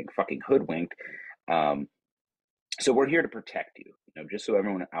that you're getting fucking hoodwinked. Um, so we're here to protect you. Just so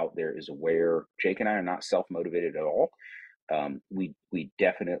everyone out there is aware, Jake and I are not self motivated at all. We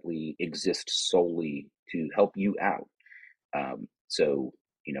definitely exist solely to help you out. So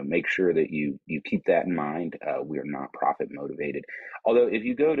make sure that you keep that in mind. We are not profit motivated. Although if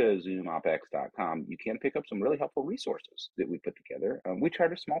you go to zoomopex.com, you can pick up some really helpful resources that we put together. We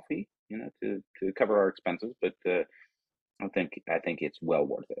charge a small fee, to cover our expenses, but I think it's well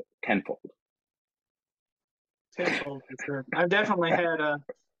worth it, tenfold. Tenfold for sure. I've definitely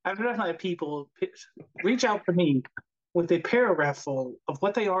had people reach out to me with a paragraph full of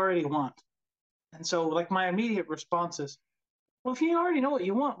what they already want. And so, like, my immediate response is, well, if you already know what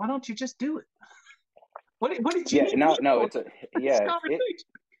you want, why don't you just do it? What did you Yeah, need no, me no, for it's a this yeah, it. conversation?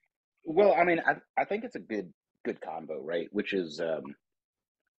 Well, I mean, I think it's a good combo, right? Which is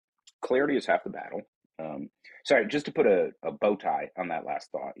clarity is half the battle. Um, Sorry, just to put a bow tie on that last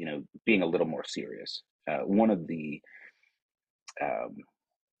thought, being a little more serious. One of the, um,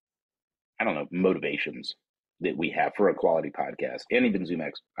 I don't know, motivations that we have for a quality podcast and even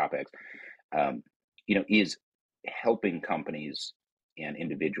ZoomX OpEx, um, is helping companies and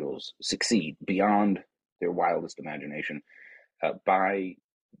individuals succeed beyond their wildest imagination by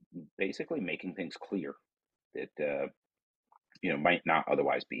basically making things clear that might not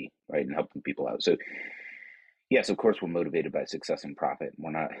otherwise be, right, and helping people out. So yes, of course, we're motivated by success and profit.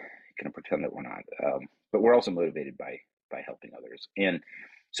 We're not going to pretend that we're not, but we're also motivated by helping others. And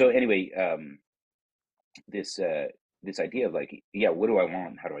so, anyway, this this idea of like, yeah, what do I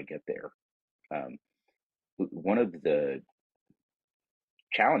want? How do I get there? Um, One of the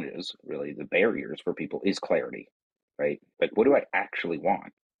challenges, really, the barriers for people is clarity, right? Like, what do I actually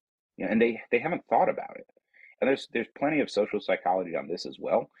want? And they haven't thought about it. And there's plenty of social psychology on this as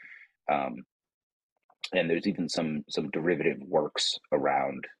well. Um, and there's even some derivative works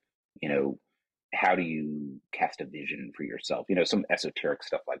around, you know, how do you cast a vision for yourself? Some esoteric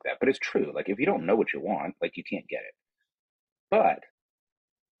stuff like that. But it's true. Like if you don't know what you want, like you can't get it. But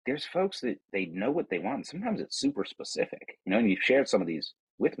there's folks that they know what they want. And sometimes it's super specific, and you've shared some of these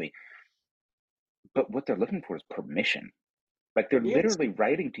with me. But what they're looking for is permission. Like they're Yes, literally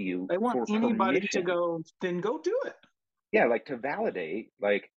writing to you they want for anybody to permission. go, then go do it. Yeah, like to validate,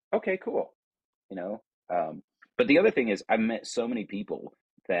 like, okay, cool. You know? But the other thing is I've met so many people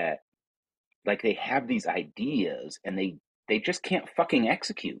that like they have these ideas and they just can't fucking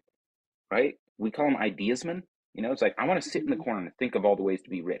execute, right? We call them ideasmen. It's like I want to sit in the corner and think of all the ways to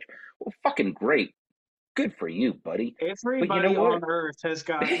be rich. Well, fucking great, good for you, buddy. But you know Everybody what? on earth has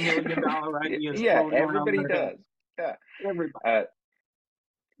got $1 million ideas Yeah, floating around everybody their head. does. Yeah. Everybody. Uh,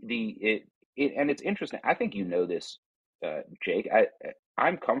 the it and it's interesting. I think this, Jake.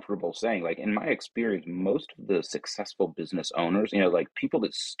 I'm comfortable saying, like in my experience, most of the successful business owners, like people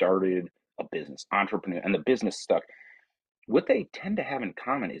that started a business, entrepreneur, and the business stuck. What they tend to have in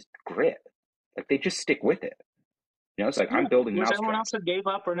common is grit. Like they just stick with it. It's like Yeah, I'm building was everyone else mousetraps. that gave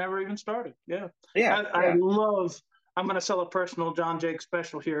up or never even started. Yeah, Yeah, I yeah, love. I'm going to sell a personal John Jake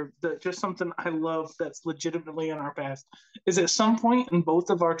special here. Just something I love that's legitimately in our past is at some point in both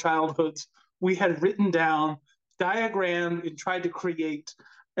of our childhoods, we had written down, diagrammed, and tried to create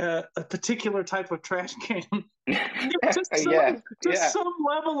a particular type of trash can. just yeah, some just yeah, some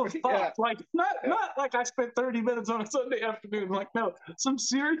level of thought, yeah, like not yeah, not like I spent 30 minutes on a Sunday afternoon, like no, some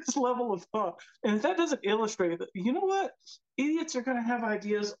serious level of thought. And if that doesn't illustrate that, you know what, idiots are going to have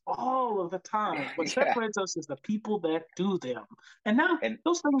ideas all of the time. What yeah. separates us is the people that do them. And now And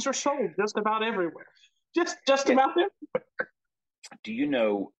those things are sold just about everywhere, just yeah, about everywhere. do you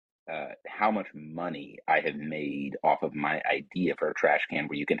know how much money I have made off of my idea for a trash can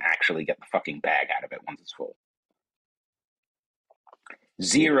where you can actually get the fucking bag out of it once it's full?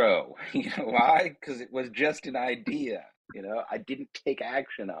 Zero. You know why? Because it was just an idea. I didn't take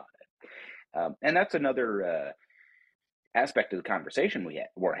action on it. And that's another aspect of the conversation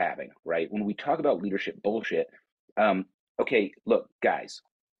we're having, right? When we talk about leadership bullshit, um, okay, look, guys,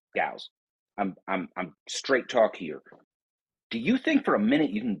 gals, I'm straight talk here. Do you think for a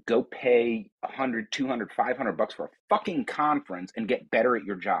minute you can go pay 100, 200, 500 bucks for a fucking conference and get better at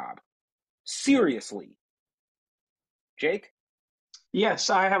your job? Seriously, Jake? Yes,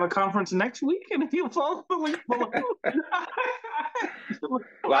 I have a conference next week, and if you follow the link below, Well,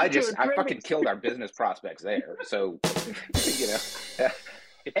 link to a I great fucking killed experience. our business prospects there. So, you know,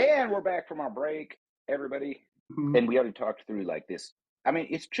 and we're back from our break, everybody. Mhm. And we already talked through like this. I mean,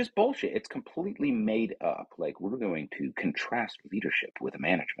 it's just bullshit. It's completely made up. Like, we're going to contrast leadership with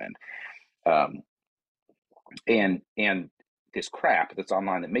management. Um, and this crap that's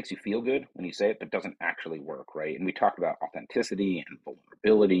online that makes you feel good when you say it, but doesn't actually work, right? And we talked about authenticity and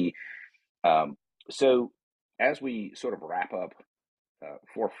vulnerability. Um, so, as we sort of wrap up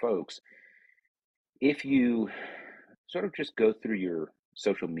for folks, if you sort of just go through your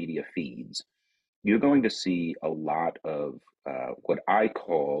social media feeds, you're going to see a lot of what I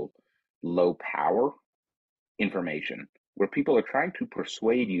call low power information, where people are trying to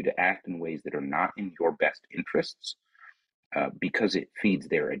persuade you to act in ways that are not in your best interests because it feeds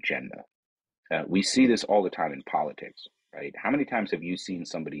their agenda. We see this all the time in politics, right? How many times have you seen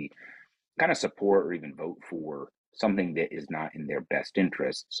somebody kind of support or even vote for something that is not in their best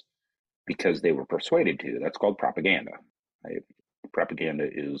interests because they were persuaded to? That's called propaganda. Right? Propaganda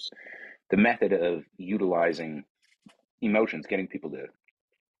is the method of utilizing emotions, getting people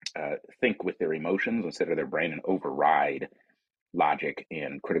to think with their emotions instead of their brain and override logic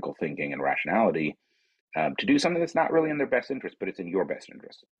and critical thinking and rationality to do something that's not really in their best interest, but it's in your best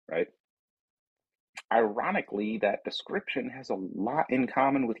interest, right? Ironically, that description has a lot in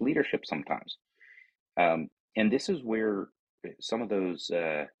common with leadership sometimes. And this is where some of those,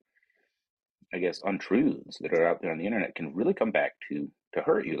 I guess, untruths that are out there on the internet can really come back to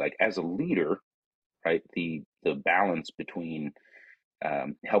hurt you. Like as a leader, right? The balance between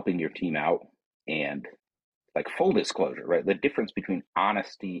helping your team out and like full disclosure, right? The difference between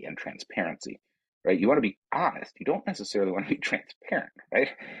honesty and transparency, right? You want to be honest. You don't necessarily want to be transparent, right?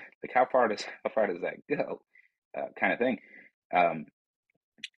 Like how far does that go, kind of thing. Um,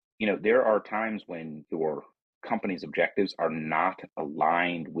 there are times when your company's objectives are not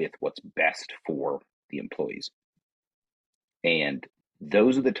aligned with what's best for the employees, and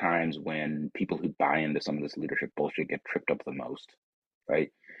those are the times when people who buy into some of this leadership bullshit get tripped up the most, right?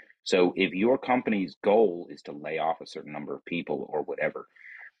 So if your company's goal is to lay off a certain number of people or whatever,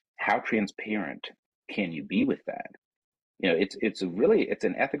 how transparent can you be with that? It's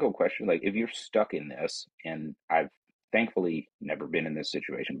an ethical question. Like if you're stuck in this, and I've thankfully never been in this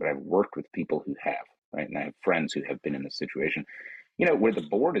situation, but I've worked with people who have, right? And I have friends who have been in this situation, where the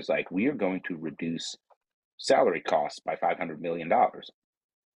board is like, we are going to reduce salary costs by $500 million.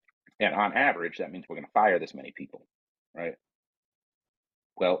 And on average, that means we're going to fire this many people, right?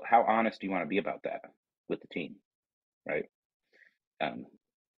 Well, how honest do you want to be about that with the team, right? Um,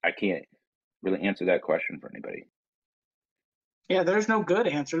 I can't really answer that question for anybody. Yeah, there's no good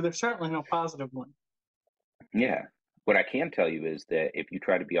answer. There's certainly no positive one. Yeah. What I can tell you is that if you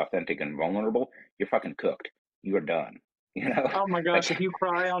try to be authentic and vulnerable, you're fucking cooked. You are done. You know, Oh my gosh, like if you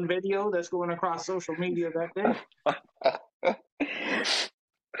cry on video, that's going across social media that day.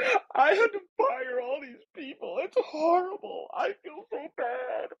 I had to fire all these people. It's horrible. I feel so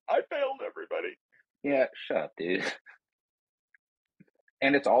bad. I failed everybody. Yeah, shut up, dude.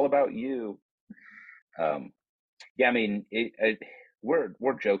 And it's all about you. Um, yeah, I mean,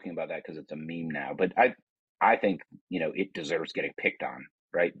 we're joking about that because it's a meme now, but I think it deserves getting picked on,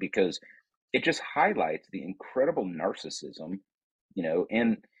 right? Because it just highlights the incredible narcissism,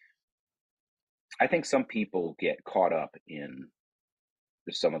 and I think some people get caught up in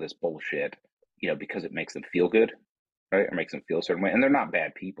some of this bullshit, because it makes them feel good, right? Or makes them feel a certain way, and they're not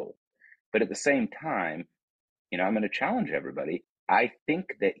bad people, but at the same time, I'm going to challenge everybody. I think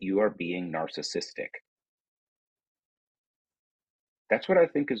that you are being narcissistic. That's what I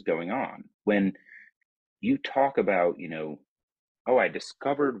think is going on when you talk about, oh, I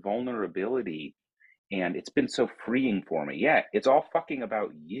discovered vulnerability and it's been so freeing for me. Yeah, it's all fucking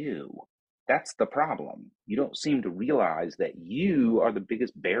about you. That's the problem. You don't seem to realize that you are the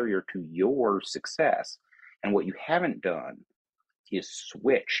biggest barrier to your success. And what you haven't done is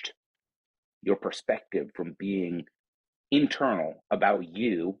switched your perspective from being internal about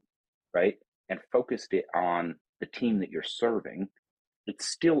you, right? And focused it on the team that you're serving. It's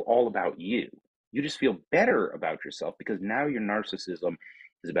still all about you. You just feel better about yourself because now your narcissism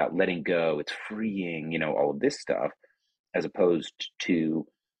is about letting go. It's freeing, all of this stuff, as opposed to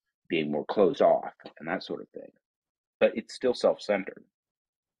being more closed off and that sort of thing. But it's still self-centered.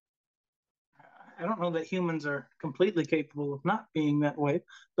 I don't know that humans are completely capable of not being that way,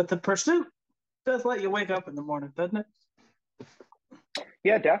 but the pursuit does let you wake up in the morning, doesn't it?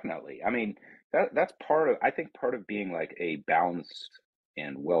 Yeah, definitely. I mean, that's part of, I think part of being like a balanced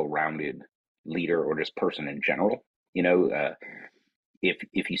and well-rounded leader or just person in general. You know,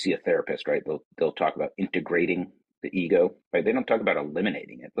 if you see a therapist, right, they'll talk about integrating the ego, right? They don't talk about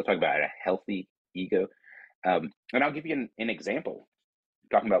eliminating it. They'll talk about a healthy ego. And I'll give you an example.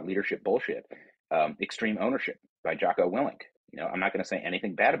 Talking about leadership bullshit, Extreme Ownership by Jocko Willink. You know, I'm not going to say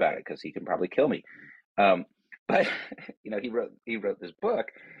anything bad about it because he can probably kill me. Um, but you know, he wrote this book,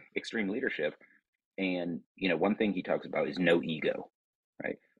 Extreme Leadership, and you know, one thing he talks about is no ego,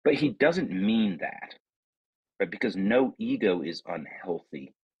 right? But he doesn't mean that, right? Because no ego is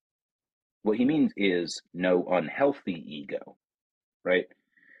unhealthy. What he means is no unhealthy ego, right?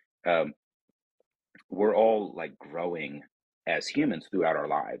 Um, we're all like growing as humans throughout our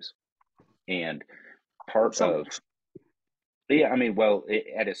lives, and part Some of yeah, I mean, well,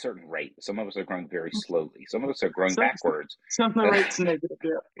 at a certain rate, some of us are growing very slowly. Some of us are growing some backwards. some of the rates negative,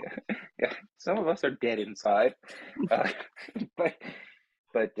 yeah. Yeah, yeah. Some of us are dead inside. Uh, but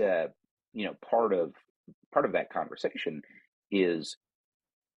but you know, part of that conversation is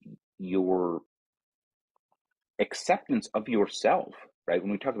your acceptance of yourself, right?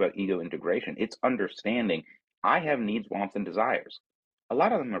 When we talk about ego integration, it's understanding I have needs, wants, and desires. A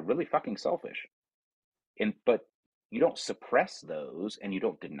lot of them are really fucking selfish. But you don't suppress those and you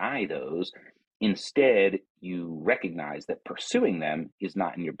don't deny those. Instead, you recognize that pursuing them is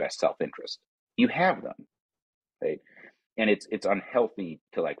not in your best self-interest. You have them, right? And it's unhealthy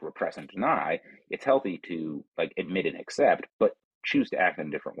to like repress and deny. It's healthy to like admit and accept, but choose to act in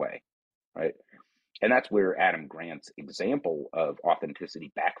a different way, right? And that's where Adam Grant's example of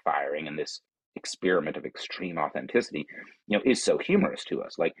authenticity backfiring and this experiment of extreme authenticity, you know, is so humorous to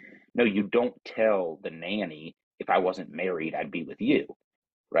us. Like, no, you don't tell the nanny, if I wasn't married, I'd be with you,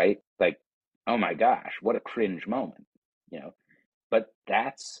 right? Like, oh my gosh, what a cringe moment, you know. But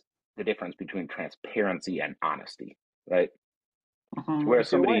that's the difference between transparency and honesty, right? Where If your wife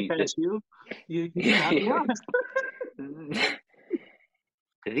somebody that asks you, you cannot be honest.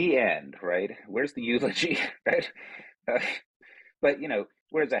 the end, right? Where's the eulogy, right? Uh, But you know,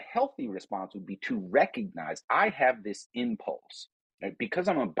 whereas a healthy response would be to recognize I have this impulse, right? Because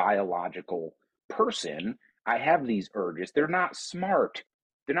I'm a biological person. I have these urges. They're not smart.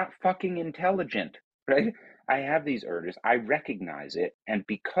 They're not fucking intelligent, right? I have these urges. I recognize it, and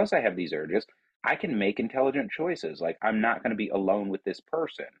because I have these urges, I can make intelligent choices. Like I'm not going to be alone with this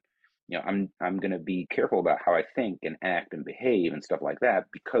person. You know, I'm going to be careful about how I think and act and behave and stuff like that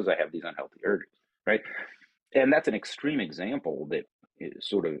because I have these unhealthy urges, right? And that's an extreme example that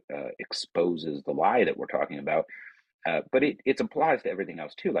sort of exposes the lie that we're talking about. But it applies to everything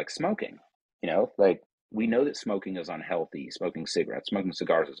else too, like smoking. You know, like we know that smoking is unhealthy. Smoking cigarettes, smoking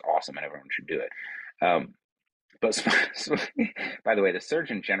cigars is awesome, and everyone should do it. But by the way, the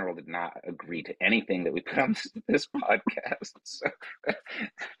Surgeon General did not agree to anything that we put on this podcast. So,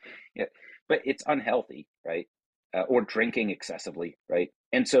 yeah, but it's unhealthy, right? Or drinking excessively, right?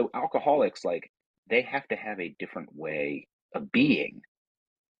 And so alcoholics, like, they have to have a different way of being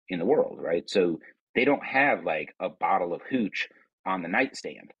in the world, right? So they don't have like a bottle of hooch on the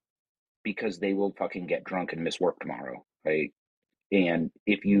nightstand because they will fucking get drunk and miss work tomorrow, right? And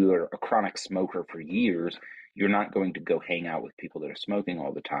if you are a chronic smoker for years, you're not going to go hang out with people that are smoking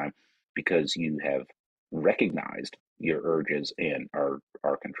all the time because you have recognized your urges and are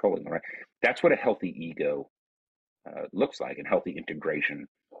controlling them, right? That's what a healthy ego looks like, and healthy integration,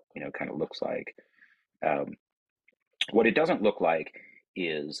 you know, kind of looks like. Um, what it doesn't look like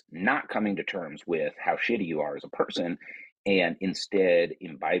is not coming to terms with how shitty you are as a person and instead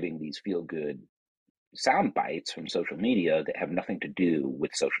imbibing these feel good sound bites from social media that have nothing to do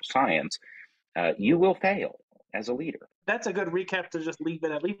with social science. You will fail as a leader. That's a good recap to just leave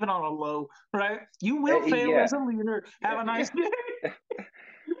it at. Leave it on a low, right? You will fail Yeah, as a leader. Have a nice yeah. day.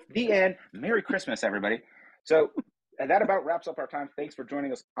 The end. Merry Christmas, everybody. So that about wraps up our time. Thanks for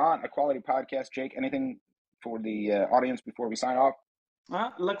joining us on a quality podcast. Jake, anything for the audience before we sign off?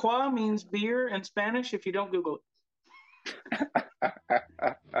 La Croix means beer in Spanish if you don't Google it.